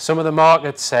 Some of the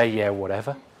markets say, yeah,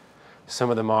 whatever. Some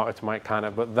of the markets might kind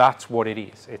of, but that's what it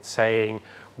is. It's saying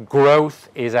growth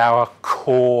is our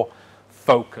core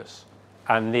focus.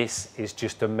 And this is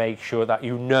just to make sure that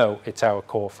you know it's our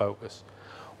core focus.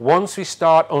 Once we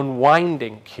start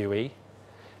unwinding QE,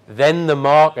 then the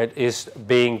market is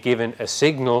being given a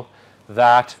signal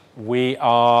that we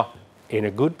are in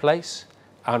a good place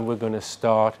and we're going to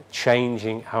start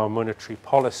changing our monetary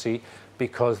policy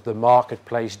because the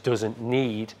marketplace doesn't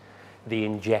need the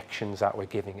injections that we're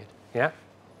giving it. Yeah?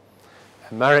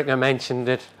 America mentioned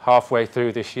it halfway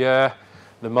through this year.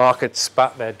 The market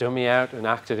spat their dummy out and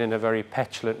acted in a very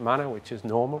petulant manner, which is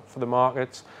normal for the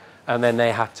markets. And then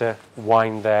they had to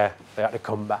they had to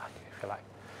come back, if you like.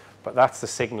 But that's the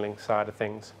signaling side of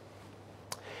things.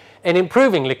 In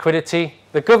improving liquidity,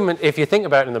 the government, if you think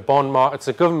about it in the bond markets,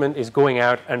 the government is going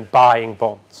out and buying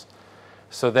bonds.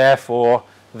 So therefore,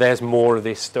 there's more of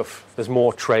this stuff. There's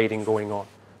more trading going on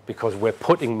because we're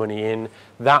putting money in.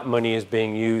 That money is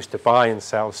being used to buy and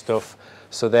sell stuff.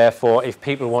 So therefore, if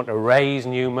people want to raise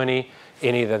new money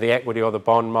in either the equity or the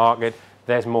bond market,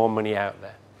 there's more money out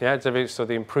there. Yeah, so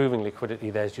the improving liquidity,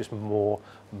 there's just more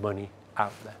money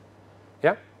out there.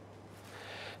 Yeah?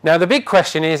 Now, the big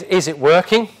question is it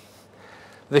working?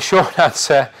 The short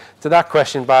answer to that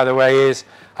question, by the way, is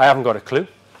I haven't got a clue.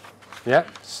 Yeah?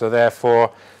 So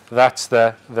therefore, that's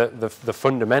the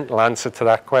fundamental answer to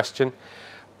that question.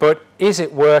 But is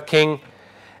it working?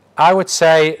 I would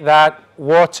say that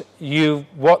what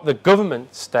the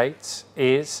government states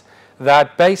is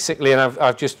that basically, and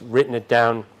I've just written it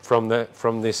down from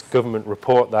this government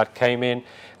report that came in,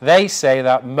 they say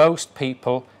that most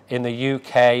people in the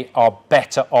UK are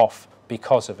better off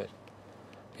because of it.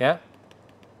 Yeah?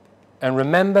 And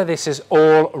remember, this is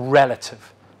all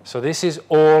relative. So this is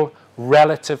all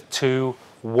relative to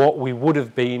what we would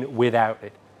have been without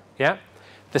it. Yeah?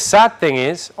 The sad thing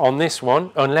is, on this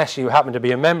one, unless you happen to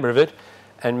be a member of it,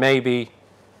 and maybe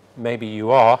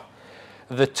you are,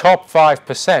 the top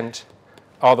 5%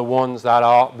 are the ones that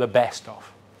are the best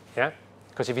off. Yeah?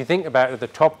 Because if you think about it, the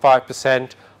top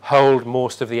 5% hold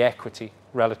most of the equity,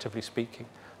 relatively speaking,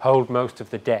 hold most of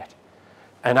the debt.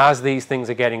 And as these things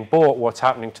are getting bought, what's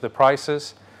happening to the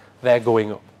prices? They're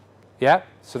going up. Yeah?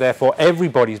 So therefore,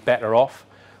 everybody's better off,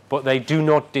 but they do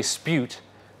not dispute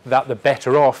that the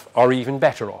better off are even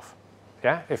better off.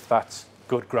 Yeah? If that's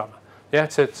good grammar. Yeah?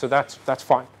 So that's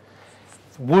fine.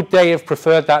 Would they have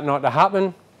preferred that not to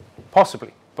happen?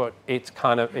 Possibly. But it's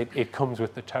kind of, it comes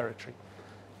with the territory.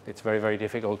 It's very, very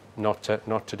difficult not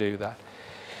to do that.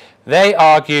 They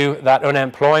argue that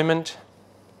unemployment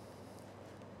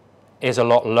is a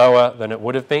lot lower than it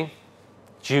would have been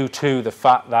due to the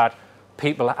fact that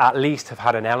people at least have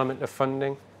had an element of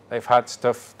funding. They've had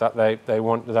stuff that they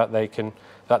want that they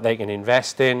can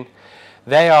invest in.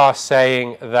 They are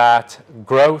saying that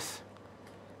growth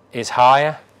is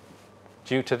higher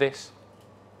due to this.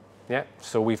 Yeah,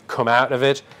 so we've come out of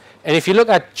it. And if you look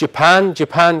at Japan,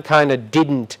 Japan kind of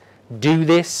didn't do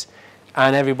this,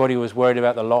 and everybody was worried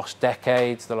about the lost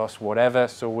decades, the lost whatever.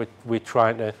 So we're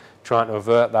trying to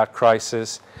avert that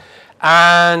crisis.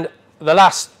 And the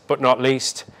last but not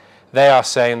least, they are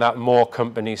saying that more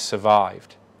companies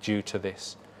survived due to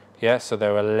this. Yeah, so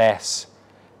there were less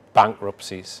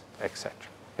bankruptcies, etc.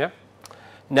 Yeah.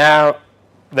 Now,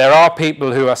 there are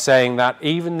people who are saying that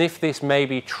even if this may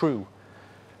be true,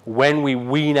 when we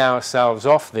wean ourselves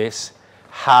off this,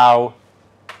 how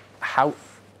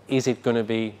is it going to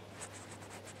be?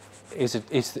 Is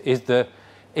the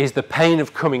pain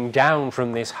of coming down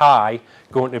from this high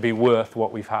going to be worth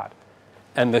what we've had?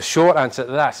 And the short answer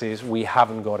to that is we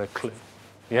haven't got a clue.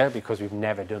 Yeah, because we've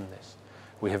never done this.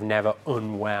 We have never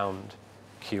unwound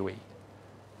QE.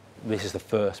 This is the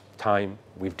first time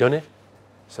we've done it,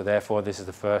 so therefore this is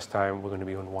the first time we're going to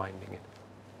be unwinding it.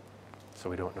 So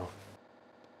we don't know.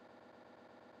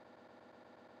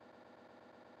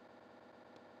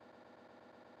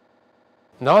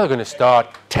 Now they're going to start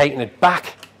taking it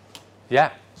back.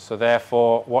 Yeah. So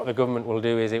therefore, what the government will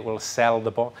do is it will sell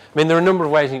the bond. I mean, there are a number of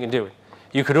ways you can do it.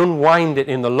 You could unwind it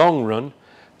in the long run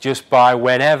just by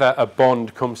whenever a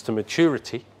bond comes to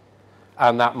maturity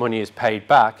and that money is paid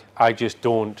back, I just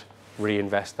don't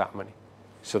reinvest that money.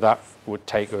 So that would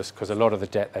take us, because a lot of the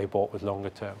debt they bought was longer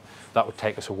term, that would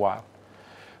take us a while.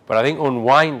 But I think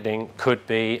unwinding could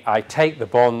be I take the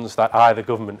bonds that I, the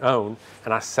government, own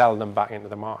and I sell them back into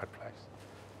the marketplace.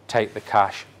 Take the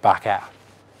cash back out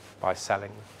by selling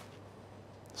them.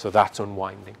 So that's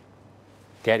unwinding.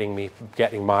 Getting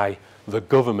the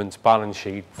government's balance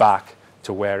sheet back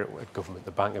to where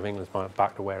the Bank of England's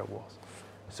back to where it was.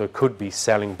 So it could be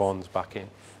selling bonds back in.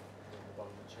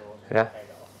 Yeah.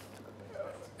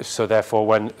 So therefore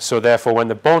when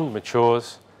the bond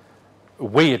matures,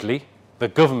 weirdly, the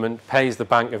government pays the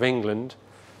Bank of England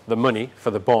the money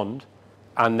for the bond,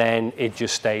 and then it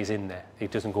just stays in there.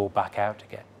 It doesn't go back out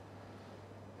again.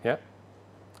 Yeah?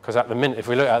 Because at the minute, if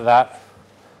we look at that,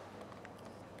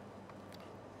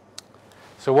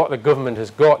 so what the government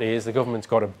has got is, the government's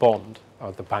got a bond,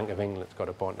 or the Bank of England's got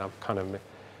a bond.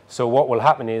 So what will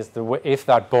happen is, if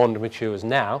that bond matures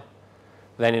now,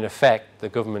 then in effect, the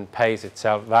government pays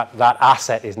itself, that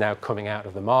asset is now coming out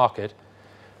of the market,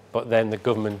 but then the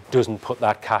government doesn't put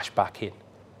that cash back in.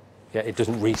 Yeah, it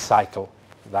doesn't recycle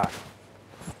that.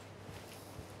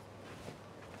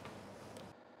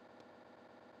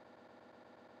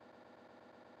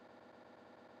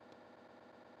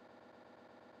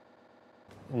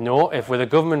 No, if with a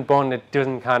government bond it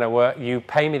doesn't kind of work, you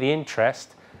pay me the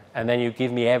interest and then you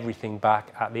give me everything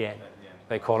back at the end.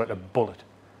 They call it a bullet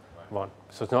one.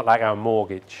 So it's not like our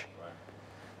mortgage.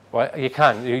 Well, you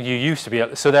can. You used to be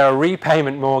able, so there are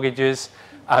repayment mortgages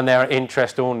and there are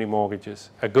interest-only mortgages.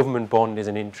 A government bond is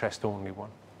an interest-only one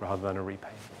rather than a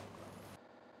repayment.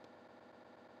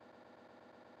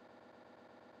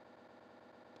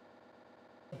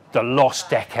 The lost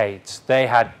decades. They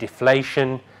had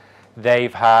deflation.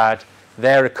 They've had,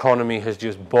 their economy has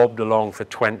just bobbed along for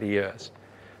 20 years.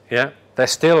 Yeah? They're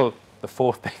still the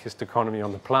fourth biggest economy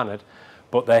on the planet,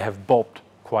 but they have bobbed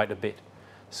quite a bit.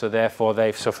 So therefore,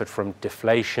 they've suffered from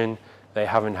deflation. They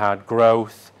haven't had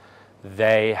growth.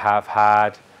 They have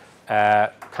had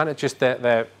kind of just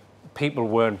their people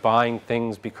weren't buying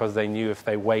things because they knew if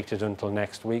they waited until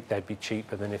next week, they'd be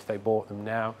cheaper than if they bought them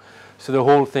now. So the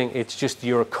whole thing, it's just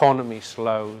your economy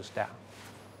slows down.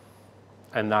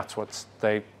 And that's what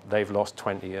they've lost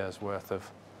 20 years worth of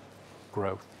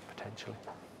growth, potentially.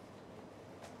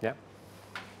 Yeah.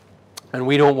 And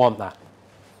we don't want that,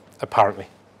 apparently.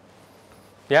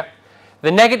 Yeah.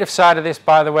 The negative side of this,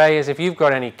 by the way, is if you've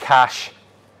got any cash,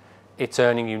 it's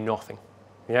earning you nothing.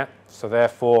 Yeah. So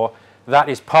therefore, that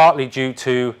is partly due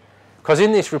to, because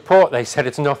in this report they said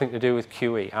it's nothing to do with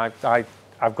QE.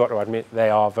 I've got to admit they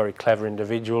are very clever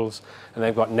individuals, and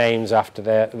they've got names after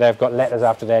they've got letters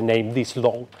after their name this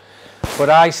long. But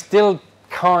I still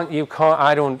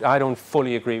I don't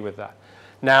fully agree with that.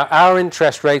 Now, our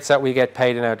interest rates that we get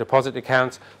paid in our deposit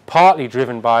accounts, partly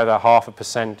driven by the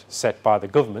 0.5% set by the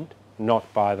government,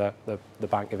 not by the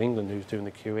Bank of England who's doing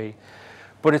the QE,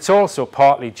 but it's also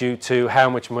partly due to how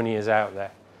much money is out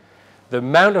there. The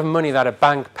amount of money that a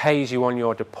bank pays you on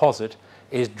your deposit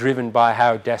is driven by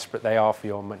how desperate they are for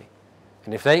your money.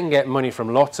 And if they can get money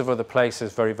from lots of other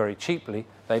places very, very cheaply,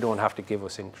 they don't have to give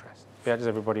us interest. Yeah, does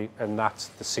everybody? And that's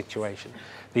the situation.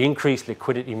 The increased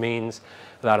liquidity means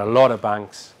that a lot of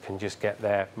banks can just get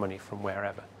their money from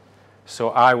wherever. So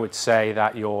I would say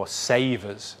that your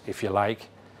savers, if you like,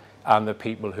 and the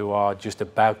people who are just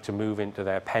about to move into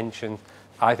their pension,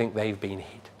 I think they've been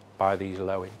hit by these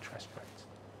low interest rates.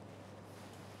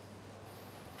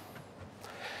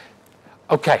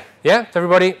 Okay, yeah,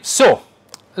 everybody? So,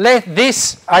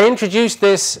 I introduced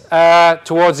this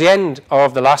towards the end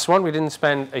of the last one. We didn't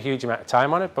spend a huge amount of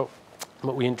time on it, but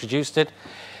we introduced it.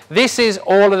 This is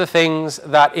all of the things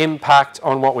that impact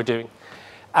on what we're doing.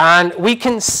 And we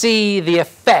can see the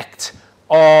effect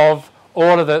of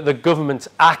all of the government's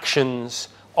actions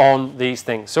on these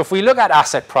things. So if we look at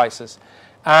asset prices,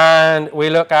 and we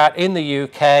look at, in the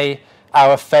UK,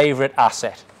 our favourite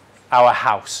asset, our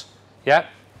house. Yeah?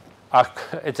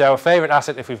 It's our favourite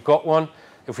asset if we've got one.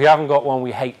 If we haven't got one,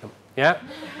 we hate them. Yeah?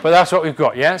 But that's what we've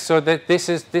got. Yeah? So this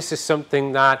is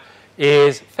something that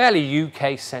is fairly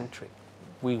UK-centric.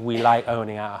 We like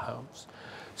owning our homes.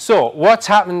 So what's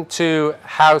happened to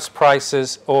house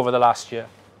prices over the last year?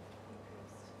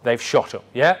 They've shot up.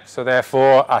 Yeah? So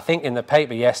therefore, I think in the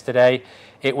paper yesterday,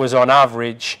 it was on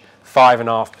average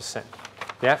 5.5%.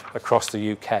 Yeah? Across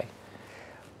the UK.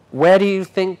 Where do you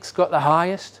think's got the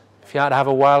highest? If you had to have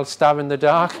a wild stab in the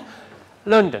dark?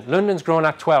 London. London's grown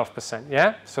at 12%,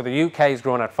 yeah? So the UK's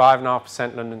grown at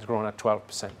 5.5%, London's grown at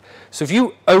 12%. So if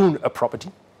you own a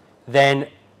property, then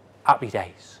happy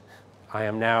days. I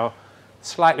am now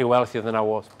slightly wealthier than I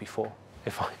was before.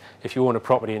 If you own a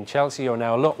property in Chelsea, you're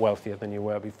now a lot wealthier than you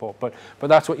were before. But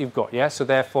that's what you've got, yeah? So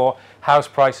therefore, house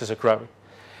prices are growing.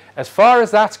 As far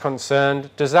as that's concerned,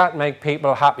 does that make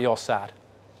people happy or sad?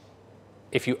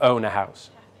 If you own a house?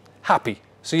 Happy.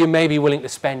 So you may be willing to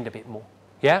spend a bit more,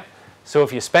 yeah? So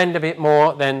if you spend a bit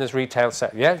more, then there's retail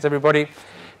sales. Yeah, is everybody?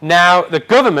 Now, the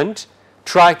government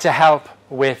tried to help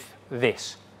with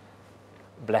this.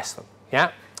 Bless them.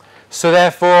 Yeah? So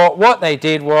therefore, what they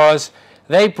did was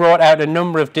they brought out a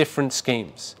number of different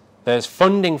schemes. There's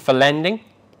funding for lending.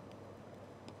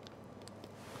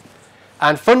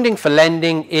 And funding for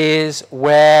lending is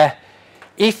where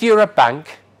If you're a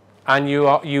bank and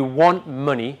you want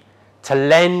money to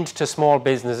lend to small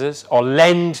businesses or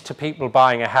lend to people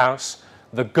buying a house,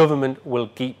 the government will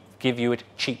give you it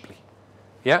cheaply.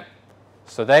 Yeah?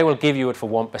 So they will give you it for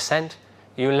 1%.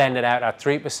 You lend it out at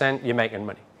 3%, you're making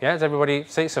money. Yeah, does everybody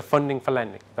see? So funding for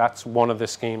lending. That's one of the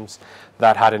schemes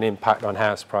that had an impact on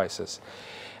house prices.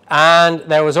 And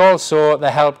there was also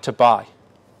the help to buy.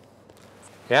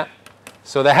 Yeah?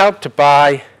 So the help to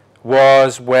buy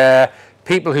was where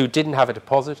people who didn't have a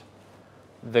deposit,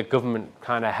 the government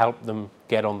kind of helped them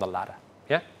get on the ladder.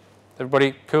 Yeah?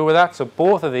 Everybody cool with that? So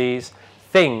both of these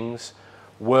things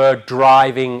were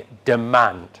driving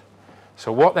demand.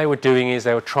 So what they were doing is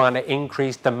they were trying to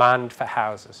increase demand for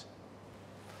houses.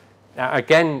 Now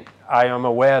again, I am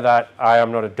aware that I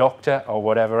am not a doctor or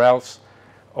whatever else,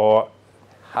 but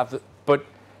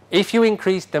if you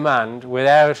increase demand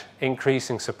without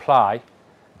increasing supply,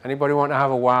 anybody want to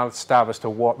have a wild stab as to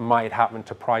what might happen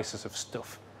to prices of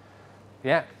stuff?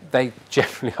 Yeah, they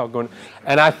generally are going.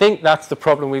 And I think that's the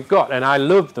problem we've got. And I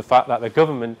love the fact that the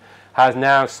government has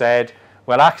now said,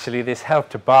 well, actually, this help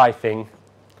to buy thing,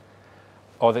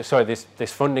 or this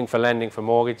funding for lending for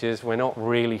mortgages, we're not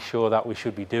really sure that we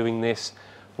should be doing this.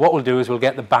 What we'll do is we'll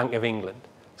get the Bank of England.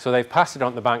 So they've passed it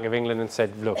on to the Bank of England and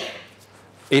said, look,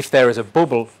 if there is a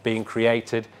bubble being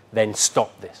created, then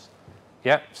stop this.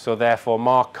 Yeah, so therefore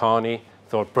Mark Carney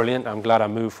thought, brilliant, I'm glad I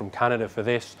moved from Canada for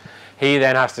this. He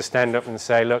then has to stand up and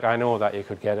say, look, I know that you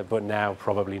could get it, but now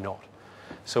probably not.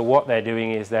 So what they're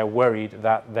doing is they're worried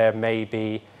that there may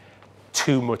be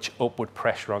too much upward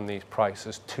pressure on these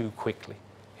prices too quickly.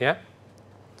 Yeah?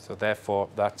 So therefore,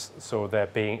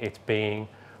 it's being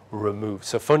removed.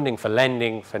 So funding for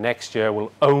lending for next year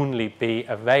will only be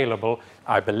available,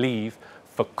 I believe,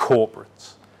 for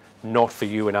corporates, not for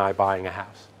you and I buying a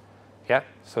house. Yeah?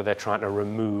 So they're trying to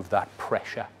remove that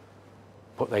pressure,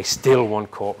 but they still want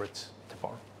corporates to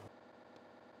borrow.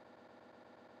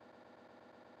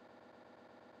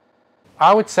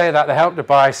 I would say that the Help to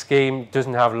Buy scheme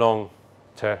doesn't have long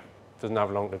to,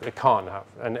 it can't have.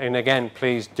 And again,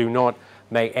 please do not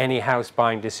make any house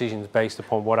buying decisions based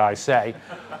upon what I say.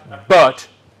 But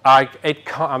it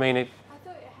can't, I mean, it, I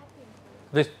thought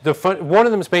it had been. One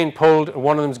of them's being pulled, and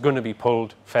one of them's going to be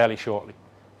pulled fairly shortly.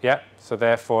 Yeah? So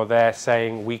therefore, they're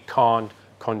saying we can't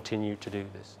continue to do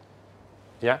this.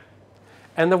 Yeah?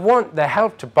 And the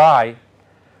Help to Buy,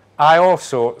 I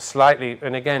also slightly,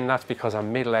 and again, that's because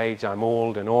I'm middle-aged, I'm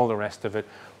old, and all the rest of it.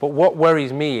 But what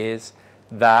worries me is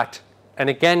that, and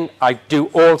again, I do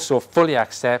also fully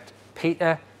accept,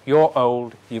 Peter, you're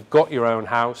old, you've got your own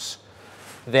house,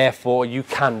 therefore you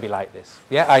can be like this.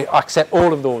 Yeah, I accept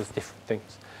all of those different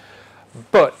things.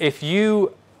 But if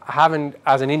you haven't,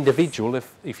 as an individual,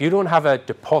 if you don't have a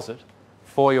deposit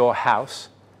for your house,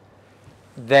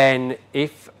 then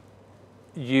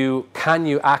can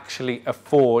you actually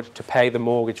afford to pay the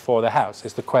mortgage for the house,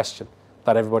 is the question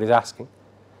that everybody's asking.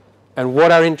 And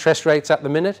what are interest rates at the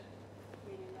minute?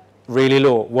 Really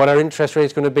low. What are interest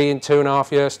rates going to be in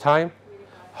 2.5 years' time?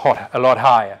 A lot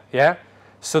higher, yeah?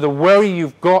 So the worry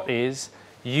you've got is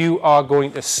you are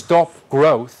going to stop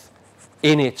growth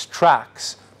in its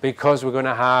tracks because we're going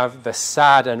to have the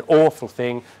sad and awful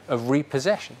thing of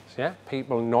repossessions, yeah?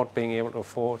 People not being able to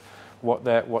afford what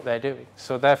they're doing.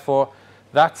 So therefore,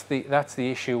 that's the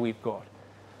issue we've got.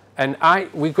 And I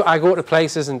go to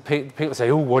places and people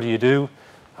say, oh, what do you do?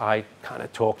 I kind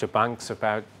of talk to banks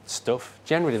about stuff,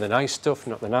 generally the nice stuff,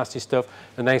 not the nasty stuff,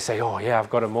 and they say, oh yeah, I've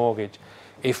got a mortgage.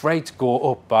 If rates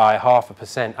go up by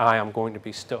 0.5%, I am going to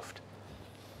be stuffed.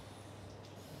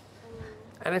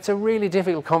 And it's a really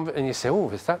difficult conversation, and you say, oh,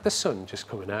 is that the sun just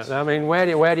coming out? I mean, where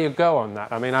do you go on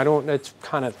that? I mean,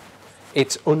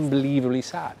 it's unbelievably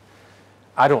sad.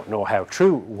 I don't know how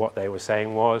true what they were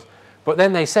saying was, but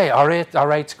then they say, are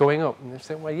rates going up? And they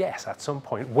say, well, yes, at some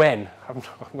point. When? I've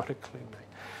not got a clue, mate.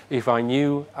 If I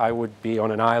knew, I would be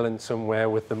on an island somewhere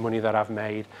with the money that I've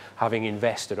made, having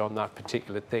invested on that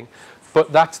particular thing.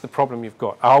 But that's the problem you've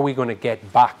got. Are we going to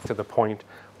get back to the point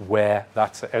where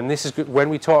that's it? And this is good. When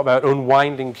we talk about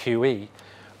unwinding QE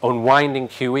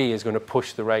is going to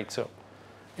push the rates up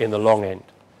in the long end.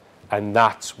 And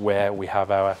that's where we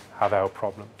have our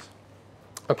problems.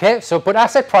 Okay, so but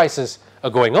asset prices are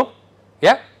going up.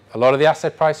 Yeah, a lot of the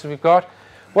asset prices we've got.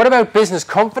 What about business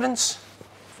confidence?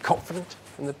 Confident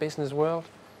in the business world?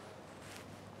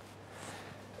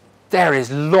 There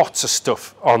is lots of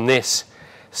stuff on this.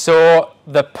 So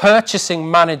the Purchasing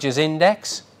Managers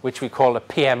Index, which we call the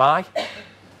PMI,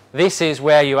 this is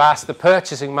where you ask the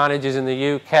purchasing managers in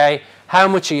the UK, how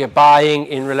much are you buying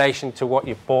in relation to what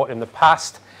you've bought in the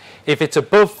past? If it's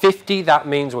above 50, that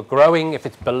means we're growing. If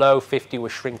it's below 50, we're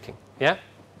shrinking. Yeah?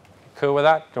 cool with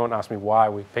that. Don't ask me why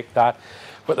we picked that.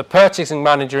 But the Purchasing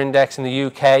Manager Index in the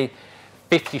UK,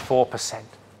 54%.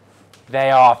 They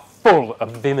are full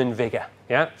of vim and vigour.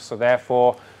 Yeah? So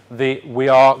therefore, we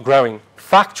are growing.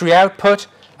 Factory output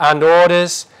and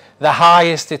orders, the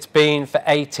highest it's been for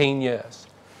 18 years.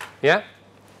 Yeah?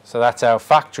 So that's our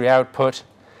factory output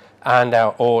and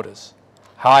our orders.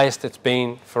 Highest it's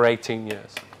been for 18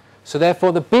 years. So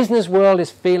therefore, the business world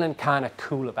is feeling kind of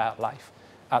cool about life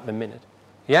at the minute.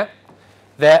 Yeah?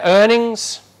 Their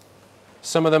earnings,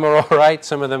 some of them are all right,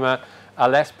 some of them are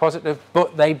less positive,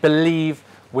 but they believe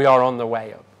we are on the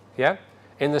way up. Yeah?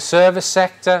 In the service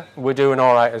sector, we're doing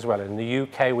all right as well. In the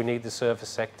UK, we need the service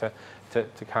sector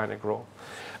to kind of grow.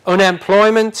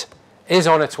 Unemployment is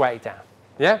on its way down.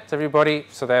 Yeah, to everybody.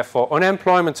 So therefore,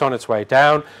 unemployment's on its way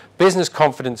down. Business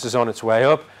confidence is on its way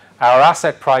up. Our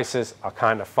asset prices are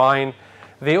kind of fine.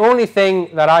 The only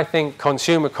thing that I think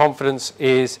consumer confidence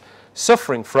is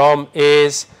suffering from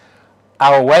is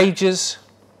our wages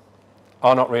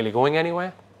are not really going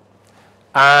anywhere.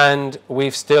 And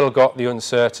we've still got the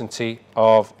uncertainty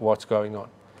of what's going on.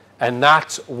 And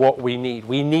that's what we need.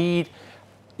 We need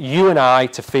you and I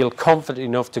to feel confident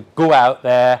enough to go out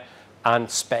there and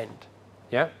spend.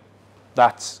 Yeah?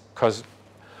 That's because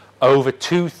over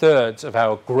 2/3 of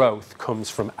our growth comes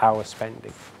from our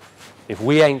spending. If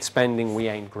we ain't spending, we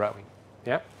ain't growing.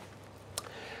 Yeah?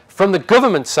 From the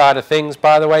government side of things,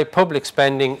 by the way, public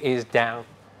spending is down.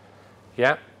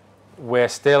 Yeah? We're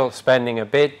still spending a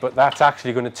bit, but that's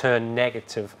actually going to turn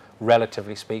negative,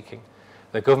 relatively speaking.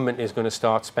 The government is going to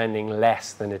start spending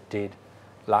less than it did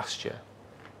last year.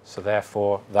 So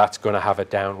therefore, that's going to have a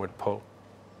downward pull.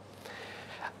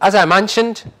 As I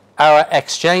mentioned, our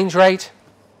exchange rate,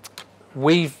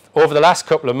 over the last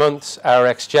couple of months, our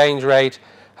exchange rate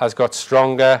has got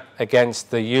stronger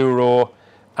against the euro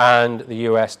and the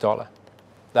US dollar.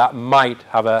 That might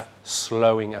have a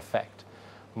slowing effect.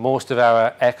 Most of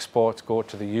our exports go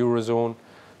to the Eurozone,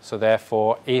 so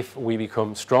therefore, if we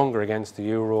become stronger against the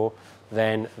euro,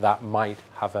 then that might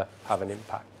have an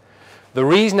impact. The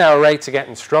reason our rates are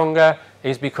getting stronger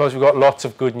is because we've got lots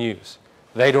of good news.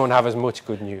 They don't have as much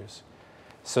good news.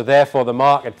 So therefore, the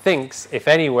market thinks, if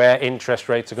anywhere, interest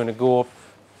rates are going to go up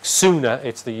sooner,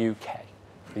 it's the UK.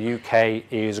 The UK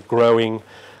is growing,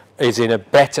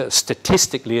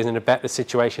 statistically is in a better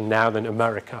situation now than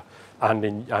America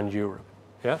and Europe.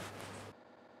 Yeah?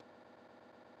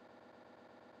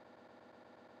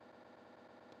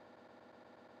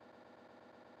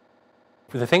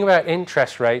 The thing about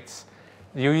interest rates,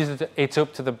 it's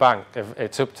up to the bank.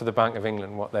 It's up to the Bank of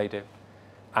England what they do.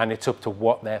 And it's up to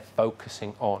what they're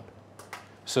focusing on.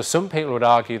 So some people would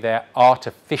argue they're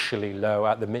artificially low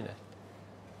at the minute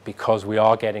because we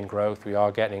are getting growth, we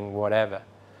are getting whatever.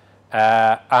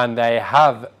 And they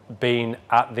have been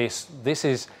at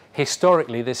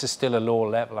historically, this is still a low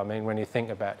level. I mean, when you think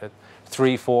about it,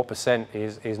 3-4%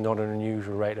 is not an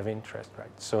unusual rate of interest rate.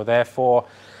 So therefore,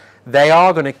 they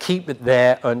are going to keep it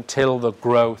there until the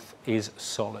growth is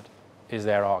solid, is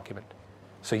their argument.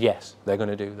 So yes, they're going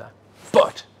to do that.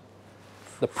 But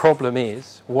the problem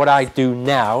is, what I do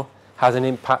now has an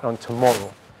impact on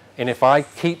tomorrow. And if I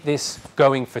keep this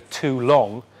going for too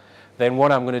long, then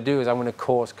what I'm going to do is I'm going to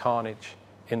cause carnage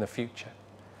in the future.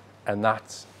 And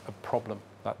that's a problem.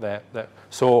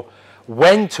 So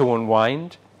when to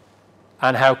unwind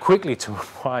and how quickly to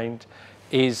unwind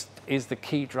is the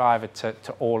key driver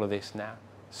to all of this now.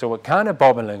 So we're kind of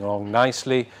bobbing along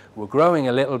nicely. We're growing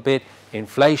a little bit.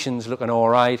 Inflation's looking all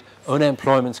right.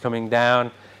 Unemployment's coming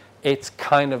down. It's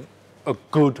kind of a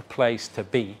good place to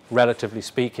be, relatively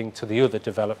speaking, to the other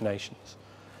developed nations.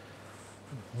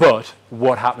 But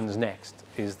what happens next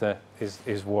is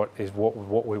what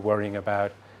we're worrying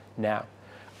about now.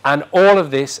 And all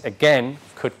of this, again,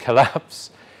 could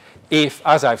collapse if,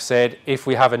 as I've said, if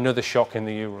we have another shock in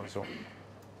the Eurozone.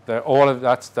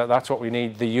 That's what we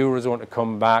need, the Eurozone to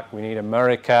come back. We need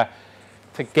America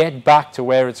to get back to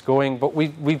where it's going. But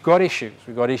we've got issues.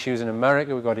 We've got issues in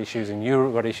America. We've got issues in Europe.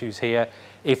 We've got issues here.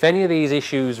 If any of these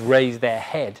issues raise their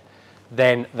head,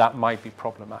 then that might be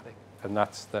problematic. And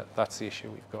that's the issue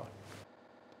we've got.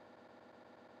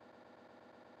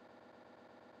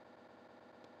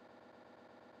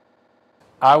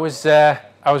 I was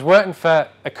working for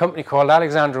a company called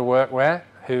Alexandra Workwear,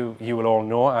 who you will all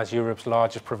know as Europe's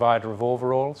largest provider of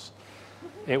overalls.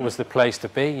 It was the place to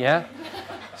be, yeah?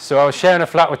 So I was sharing a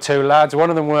flat with two lads.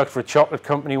 One of them worked for a chocolate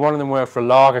company, one of them worked for a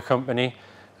lager company,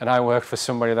 and I worked for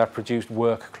somebody that produced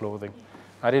work clothing.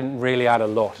 I didn't really add a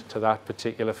lot to that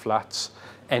particular flat's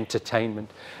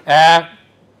entertainment.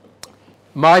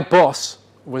 My boss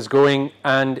was going,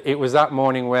 and it was that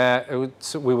morning where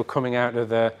we were coming out of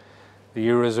the the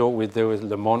Eurozone, there was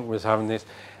Lamont was having this.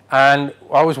 And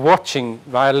I was watching,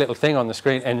 I had a little thing on the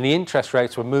screen, and the interest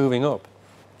rates were moving up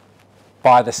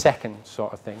by the second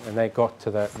sort of thing, and they got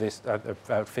to this at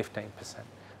about 15%.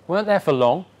 Weren't there for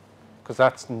long, because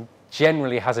that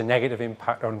generally has a negative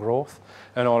impact on growth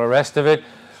and all the rest of it.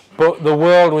 But the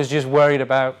world was just worried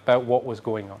about what was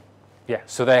going on. Yeah,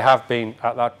 so they have been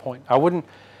at that point. I wouldn't,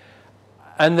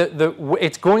 and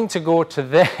it's going to go to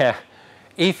there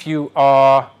if you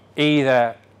are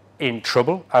either in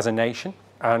trouble as a nation,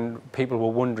 and people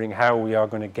were wondering how we are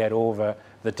going to get over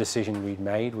the decision we'd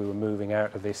made. We were moving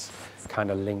out of this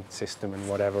kind of linked system and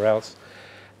whatever else.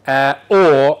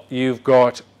 Or you've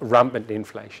got rampant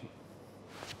inflation.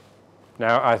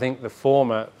 Now, I think the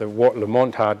former, what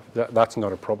Lamont had, that's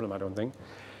not a problem, I don't think.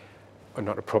 Or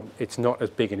not a problem. It's not as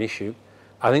big an issue.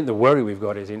 I think the worry we've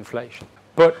got is inflation.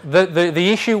 But the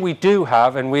issue we do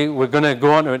have, and we're going to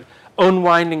go on to it,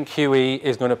 unwinding QE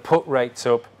is going to put rates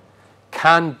up.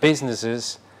 Can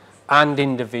businesses and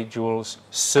individuals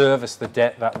service the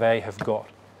debt that they have got?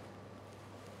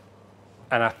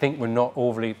 And I think we're not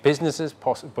overly, businesses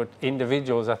possible, but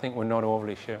individuals, I think we're not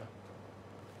overly sure.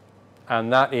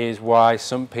 And that is why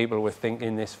some people were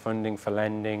thinking this funding for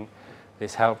lending,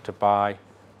 this help to buy,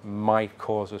 might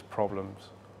cause us problems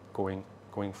going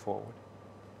forward.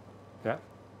 Yeah.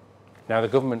 Now the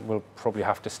government will probably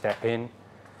have to step in,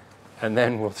 and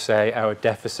then we'll say our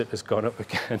deficit has gone up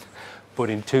again, but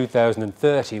in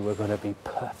 2030 we're going to be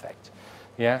perfect.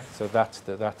 Yeah. So that's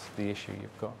the issue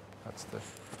you've got. That's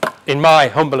in my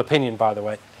humble opinion, by the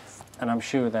way, and I'm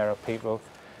sure there are people,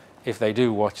 if they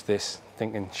do watch this,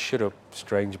 thinking, shut up,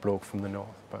 strange bloke from the north.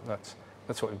 But that's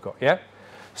what we've got, yeah?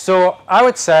 So I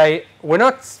would say we're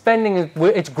not spending,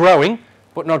 it's growing,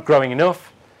 but not growing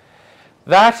enough.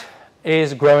 That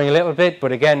is growing a little bit,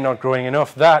 but again, not growing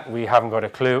enough. That we haven't got a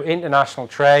clue. International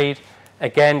trade,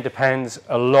 again, depends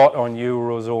a lot on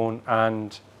Eurozone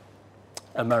and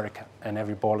America and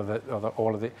all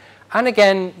of it. And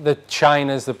again, the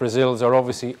Chinas, the Brazils are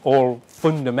obviously all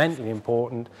fundamentally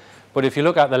important. But if you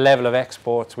look at the level of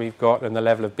exports we've got and the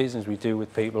level of business we do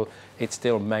with people, it's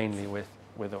still mainly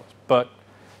with us. But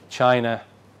China,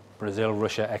 Brazil,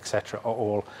 Russia, etc. are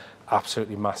all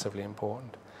absolutely massively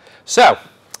important. So,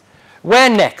 where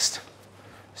next?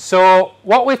 So,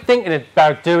 what we're thinking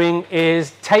about doing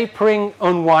is tapering,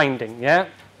 unwinding, yeah?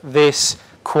 This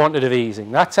quantitative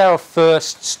easing. That's our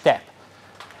first step.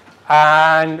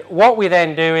 And what we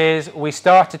then do is we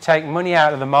start to take money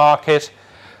out of the market.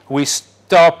 We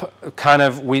stop kind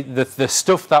of the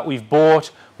stuff that we've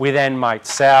bought, we then might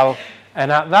sell.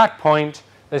 And at that point,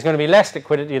 there's going to be less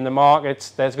liquidity in the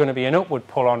markets. There's going to be an upward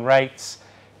pull on rates.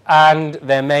 And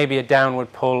there may be a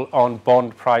downward pull on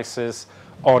bond prices,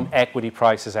 on equity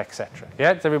prices, etc.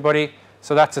 Yeah, everybody?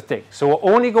 So that's the thing. So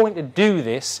we're only going to do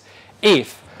this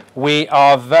if we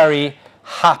are very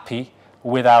happy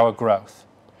with our growth.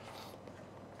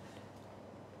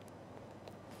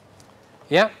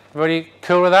 Yeah, everybody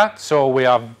cool with that? So we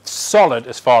are solid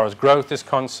as far as growth is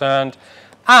concerned,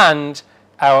 and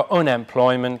our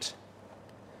unemployment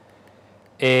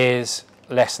is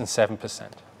less than 7%.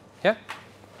 Yeah?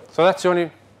 So that's the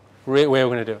only way we're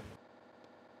going to do it.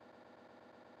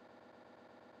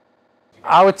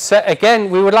 I would say, again,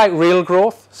 we would like real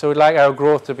growth. So we'd like our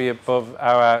growth to be above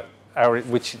our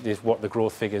which is what the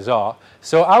growth figures are.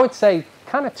 So I would say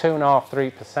kind of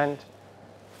 2.5%, 3%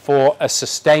 for a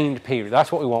sustained period.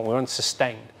 That's what we want. We want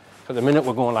sustained. At the minute,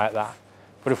 we're going like that.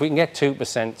 But if we can get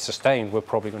 2% sustained, we're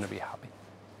probably going to be happy.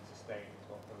 Sustained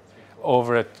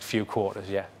over a few quarters,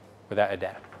 yeah, without a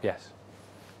doubt, yes.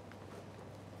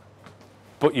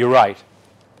 But you're right.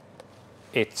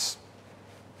 It's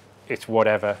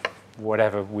whatever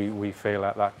we feel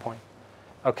at that point.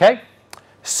 Okay?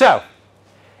 So,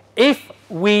 if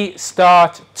we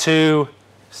start to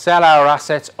sell our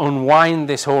assets, unwind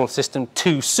this whole system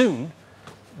too soon,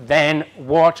 then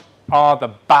what are the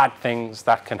bad things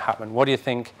that can happen? What do you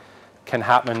think can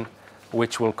happen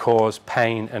which will cause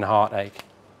pain and heartache?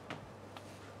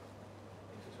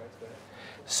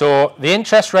 So the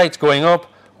interest rates going up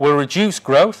will reduce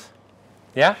growth,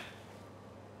 yeah?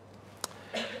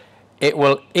 It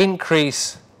will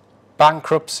increase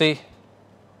bankruptcy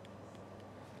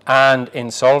and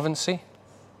insolvency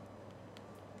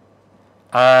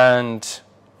and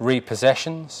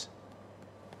repossessions.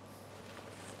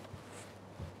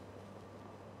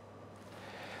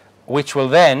 Which will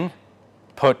then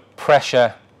put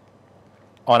pressure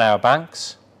on our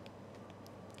banks.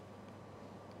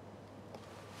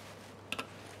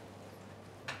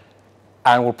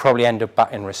 And we'll probably end up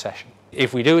back in recession.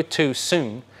 If we do it too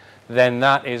soon, then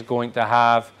that is going to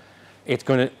have, it's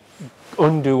going to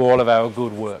undo all of our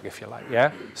good work, if you like,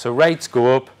 yeah? So rates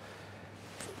go up,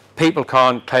 people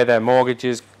can't pay their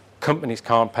mortgages, companies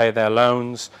can't pay their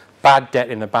loans, bad debt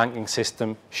in the banking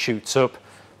system shoots up.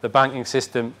 The banking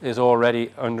system is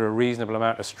already under a reasonable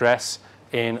amount of stress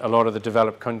in a lot of the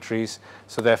developed countries,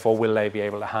 so therefore will they be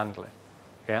able to handle it,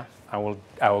 yeah? And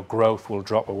our growth will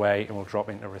drop away and we'll drop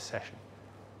into recession,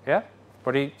 yeah?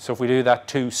 So if we do that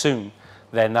too soon,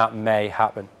 then that may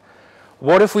happen.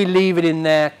 What if we leave it in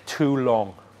there too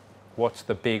long? What's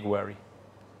the big worry?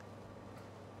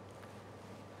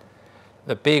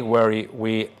 The big worry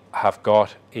we have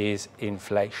got is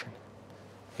inflation,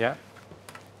 yeah?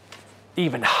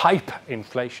 Even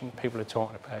hyperinflation, people are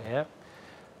talking about, yeah?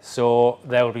 So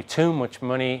there will be too much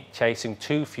money chasing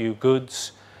too few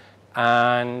goods,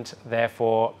 and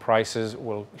therefore prices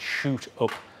will shoot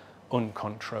up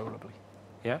uncontrollably,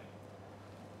 yeah?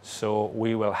 So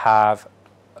we will have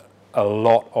a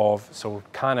lot of, so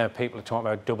kind of people are talking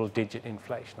about double-digit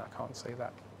inflation. I can't say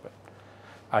that, but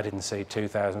I didn't see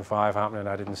 2005 happening.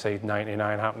 I didn't see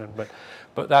 99 happening,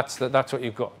 but that's what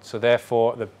you've got. So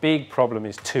therefore, the big problem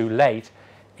is too late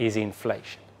is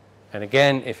inflation. And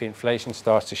again, if inflation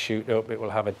starts to shoot up, it will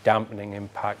have a dampening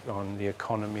impact on the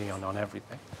economy and on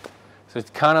everything. So it's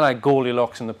kind of like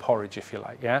Goldilocks and the porridge, if you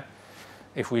like, yeah?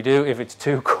 If it's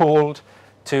too cold,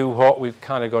 too hot, we've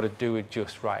kind of got to do it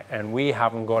just right. And we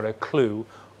haven't got a clue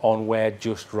on where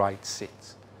just right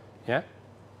sits, yeah?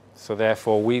 So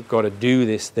therefore, we've got to do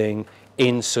this thing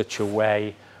in such a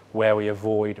way where we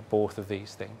avoid both of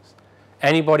these things.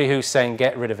 Anybody who's saying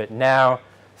get rid of it now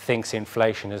thinks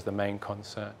inflation is the main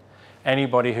concern.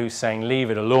 Anybody who's saying leave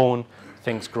it alone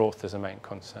thinks growth is the main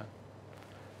concern.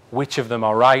 Which of them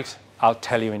are right? I'll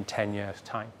tell you in 10 years'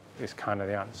 time is kind of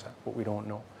the answer, but we don't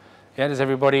know. Yeah, does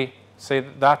everybody see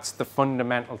that's the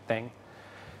fundamental thing?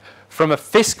 From a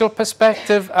fiscal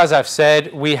perspective, as I've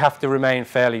said, we have to remain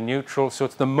fairly neutral. So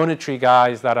it's the monetary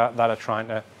guys that are trying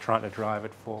to drive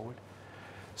it forward.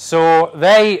 So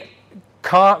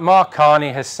Mark Carney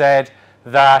has said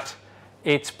that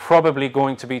it's probably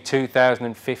going to be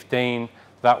 2015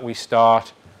 that we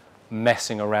start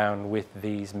messing around with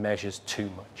these measures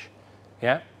too much.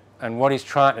 Yeah? And what he's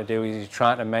trying to do is he's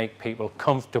trying to make people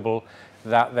comfortable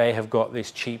that they have got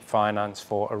this cheap finance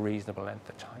for a reasonable length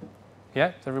of time. Yeah?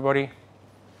 Is everybody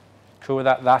cool with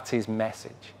that? That's his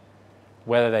message.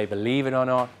 Whether they believe it or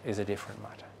not is a different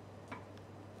matter.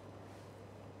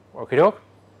 Okie doke?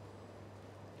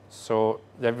 So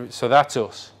that's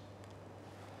us.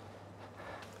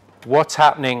 What's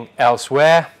happening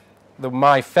elsewhere?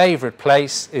 My favorite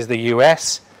place is the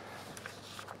US,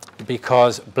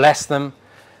 because bless them,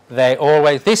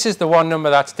 this is the one number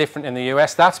that's different in the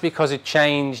US. That's because it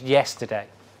changed yesterday.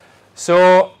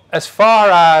 So as far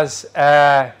as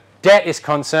debt is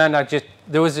concerned,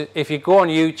 if you go on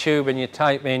YouTube and you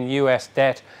type in US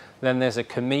debt, then there's a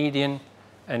comedian,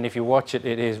 and if you watch it,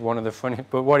 it is one of the funny,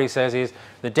 but what he says is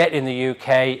the debt in the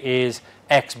UK is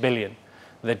X billion.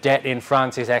 The debt in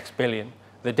France is X billion.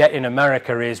 The debt in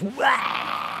America is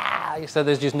wow! So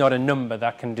there's just not a number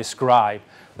that can describe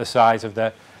the size of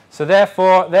the. So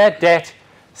therefore, their debt,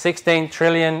 16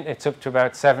 trillion, it's up to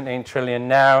about 17 trillion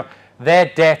now. Their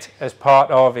debt as part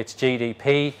of its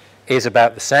GDP is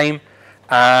about the same.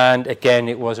 And again,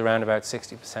 it was around about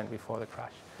 60% before the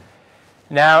crash.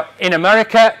 Now, in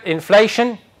America,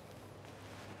 inflation,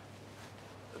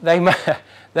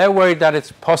 they're worried that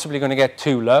it's possibly going to get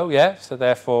too low, yeah? So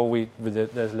therefore,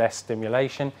 there's less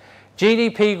stimulation.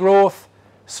 GDP growth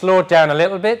slowed down a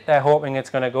little bit. They're hoping it's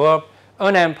going to go up.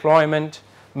 Unemployment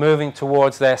moving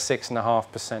towards their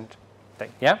 6.5%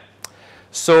 thing, yeah?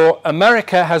 So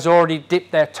America has already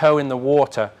dipped their toe in the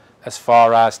water as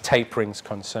far as tapering's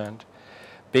concerned.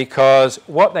 Because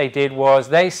what they did was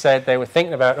they said they were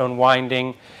thinking about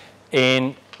unwinding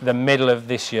in the middle of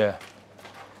this year.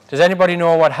 Does anybody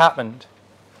know what happened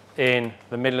in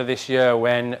the middle of this year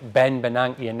when Ben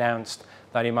Bernanke announced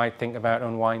that he might think about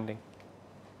unwinding?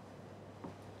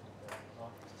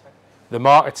 The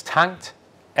markets tanked.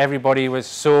 Everybody was,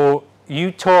 so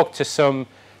you talk to some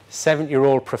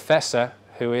 70-year-old professor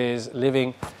who is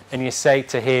living and you say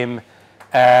to him,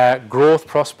 growth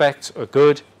prospects are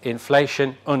good,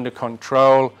 inflation under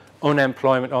control,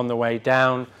 unemployment on the way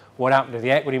down, what happened to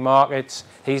the equity markets?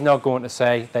 He's not going to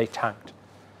say they tanked.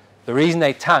 The reason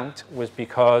they tanked was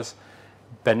because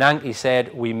Bernanke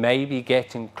said we may be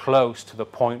getting close to the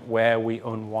point where we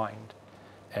unwind.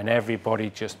 And everybody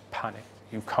just panicked.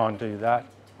 You can't do that.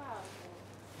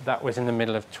 That was in the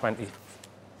middle of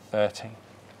 2013.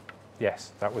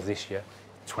 Yes, that was this year.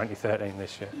 2013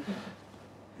 this year.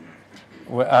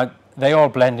 They all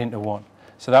blend into one.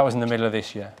 So that was in the middle of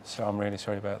this year. So I'm really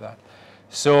sorry about that.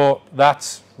 So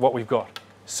that's what we've got.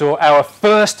 So our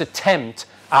first attempt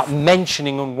at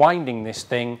mentioning unwinding this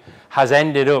thing has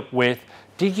ended up with,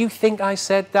 did you think I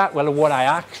said that? Well, what I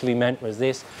actually meant was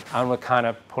this, and we're kind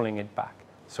of pulling it back.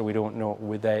 So we don't know,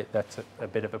 that's a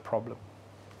bit of a problem.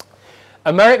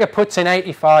 America puts in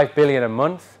 $85 billion a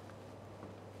month,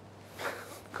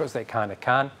 because they kind of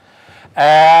can.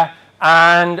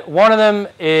 And one of them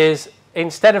is,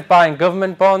 instead of buying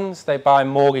government bonds, they buy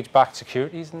mortgage-backed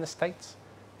securities in the States.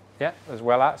 Yeah, as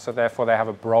well as, so therefore they have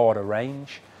a broader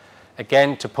range.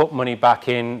 Again, to put money back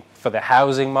in for the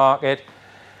housing market.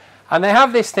 And they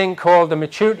have this thing called the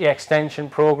Maturity Extension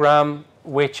Program,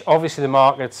 which obviously the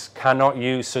markets cannot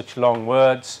use such long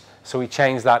words, so we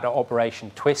changed that to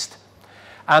Operation Twist.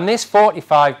 And this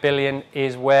 45 billion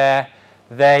is where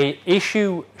they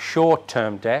issue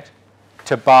short-term debt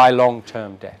to buy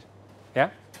long-term debt. Yeah?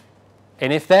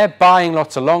 And if they're buying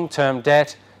lots of long-term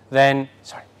debt, then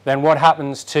what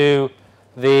happens to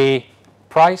the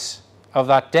price of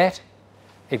that debt?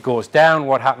 It goes down.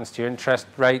 What happens to your interest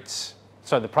rates?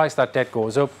 So the price of that debt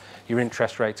goes up, your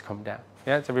interest rates come down.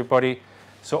 Yeah, it's everybody.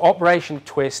 So Operation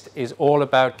Twist is all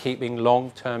about keeping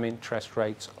long-term interest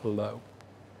rates low.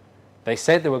 They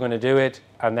said they were going to do it,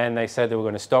 and then they said they were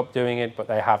going to stop doing it, but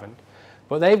they haven't.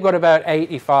 But they've got about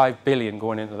 85 billion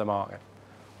going into the market.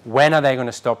 When are they going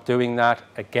to stop doing that?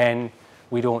 Again,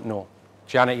 we don't know.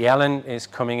 Janet Yellen is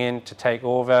coming in to take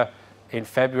over in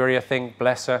February, I think,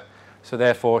 bless her. So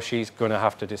therefore, she's going to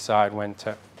have to decide when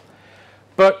to.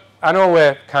 But I know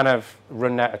we're kind of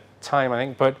running out of time, I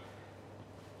think, but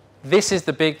this is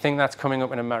the big thing that's coming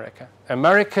up in America.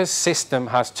 America's system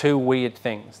has two weird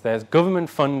things. There's government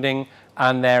funding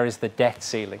and there is the debt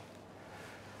ceiling.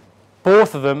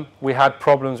 Both of them we had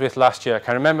problems with last year.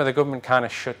 I remember the government kind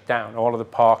of shut down, all of the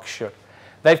parks shut.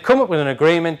 They've come up with an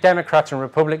agreement, Democrats and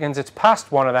Republicans, it's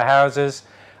passed one of the houses,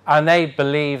 and they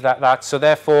believe that so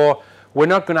therefore we're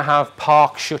not going to have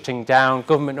parks shutting down,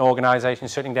 government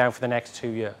organisations shutting down for the next 2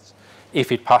 years,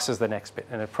 if it passes the next bit,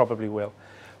 and it probably will.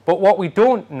 But what we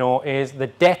don't know is the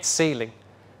debt ceiling.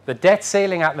 The debt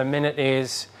ceiling at the minute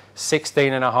is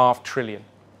 16.5 trillion.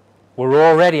 We're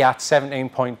already at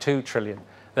 17.2 trillion.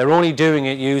 They're only doing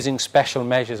it using special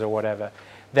measures or whatever.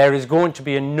 There is going to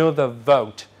be another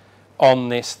vote on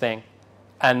this thing.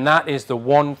 And that is the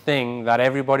one thing that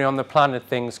everybody on the planet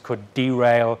thinks could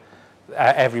derail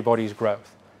everybody's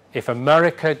growth. If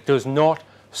America does not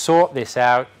sort this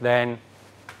out, then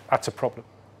that's a problem.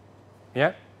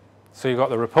 Yeah? So you've got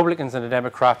the Republicans and the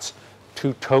Democrats,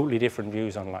 two totally different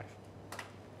views on life.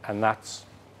 And that's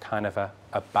kind of a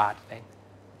bad thing.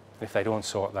 If they don't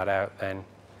sort that out, then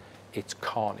it's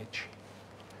carnage.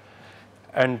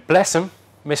 And bless him,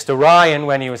 Mr. Ryan,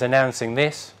 when he was announcing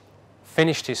this,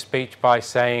 finished his speech by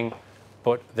saying,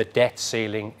 but the debt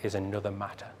ceiling is another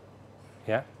matter.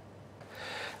 Yeah?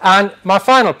 And my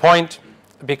final point,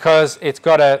 because it's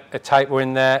got a typo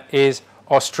in there, is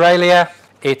Australia,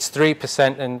 it's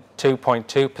 3% and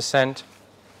 2.2%.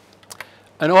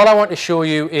 And all I want to show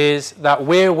you is that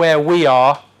we're where we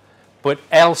are, but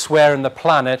elsewhere in the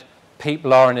planet,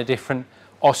 people are in a different.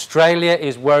 Australia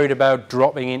is worried about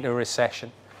dropping into a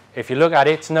recession. If you look at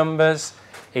its numbers,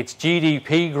 its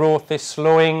GDP growth is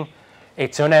slowing,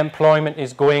 its unemployment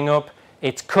is going up,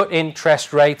 it's cut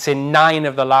interest rates in 9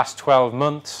 of the last 12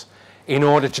 months in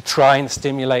order to try and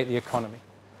stimulate the economy.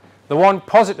 The one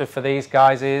positive for these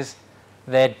guys is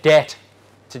their debt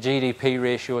to GDP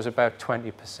ratio is about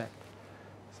 20%. So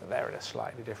they're at a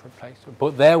slightly different place.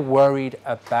 But they're worried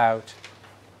about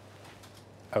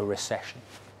a recession.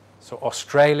 So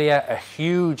Australia, a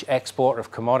huge exporter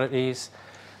of commodities,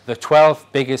 the 12th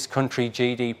biggest country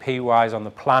GDP-wise on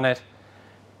the planet,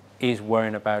 is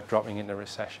worrying about dropping into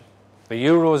recession. The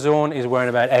Eurozone is worrying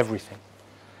about everything.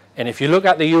 And if you look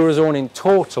at the Eurozone in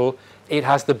total, it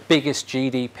has the biggest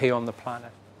GDP on the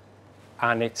planet.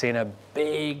 And it's in a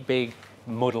big, big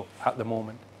muddle at the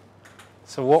moment.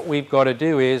 So what we've got to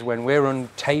do is, when we're on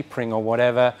tapering or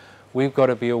whatever, we've got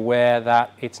to be aware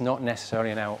that it's not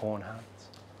necessarily in our own hands.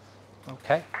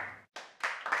 Okay?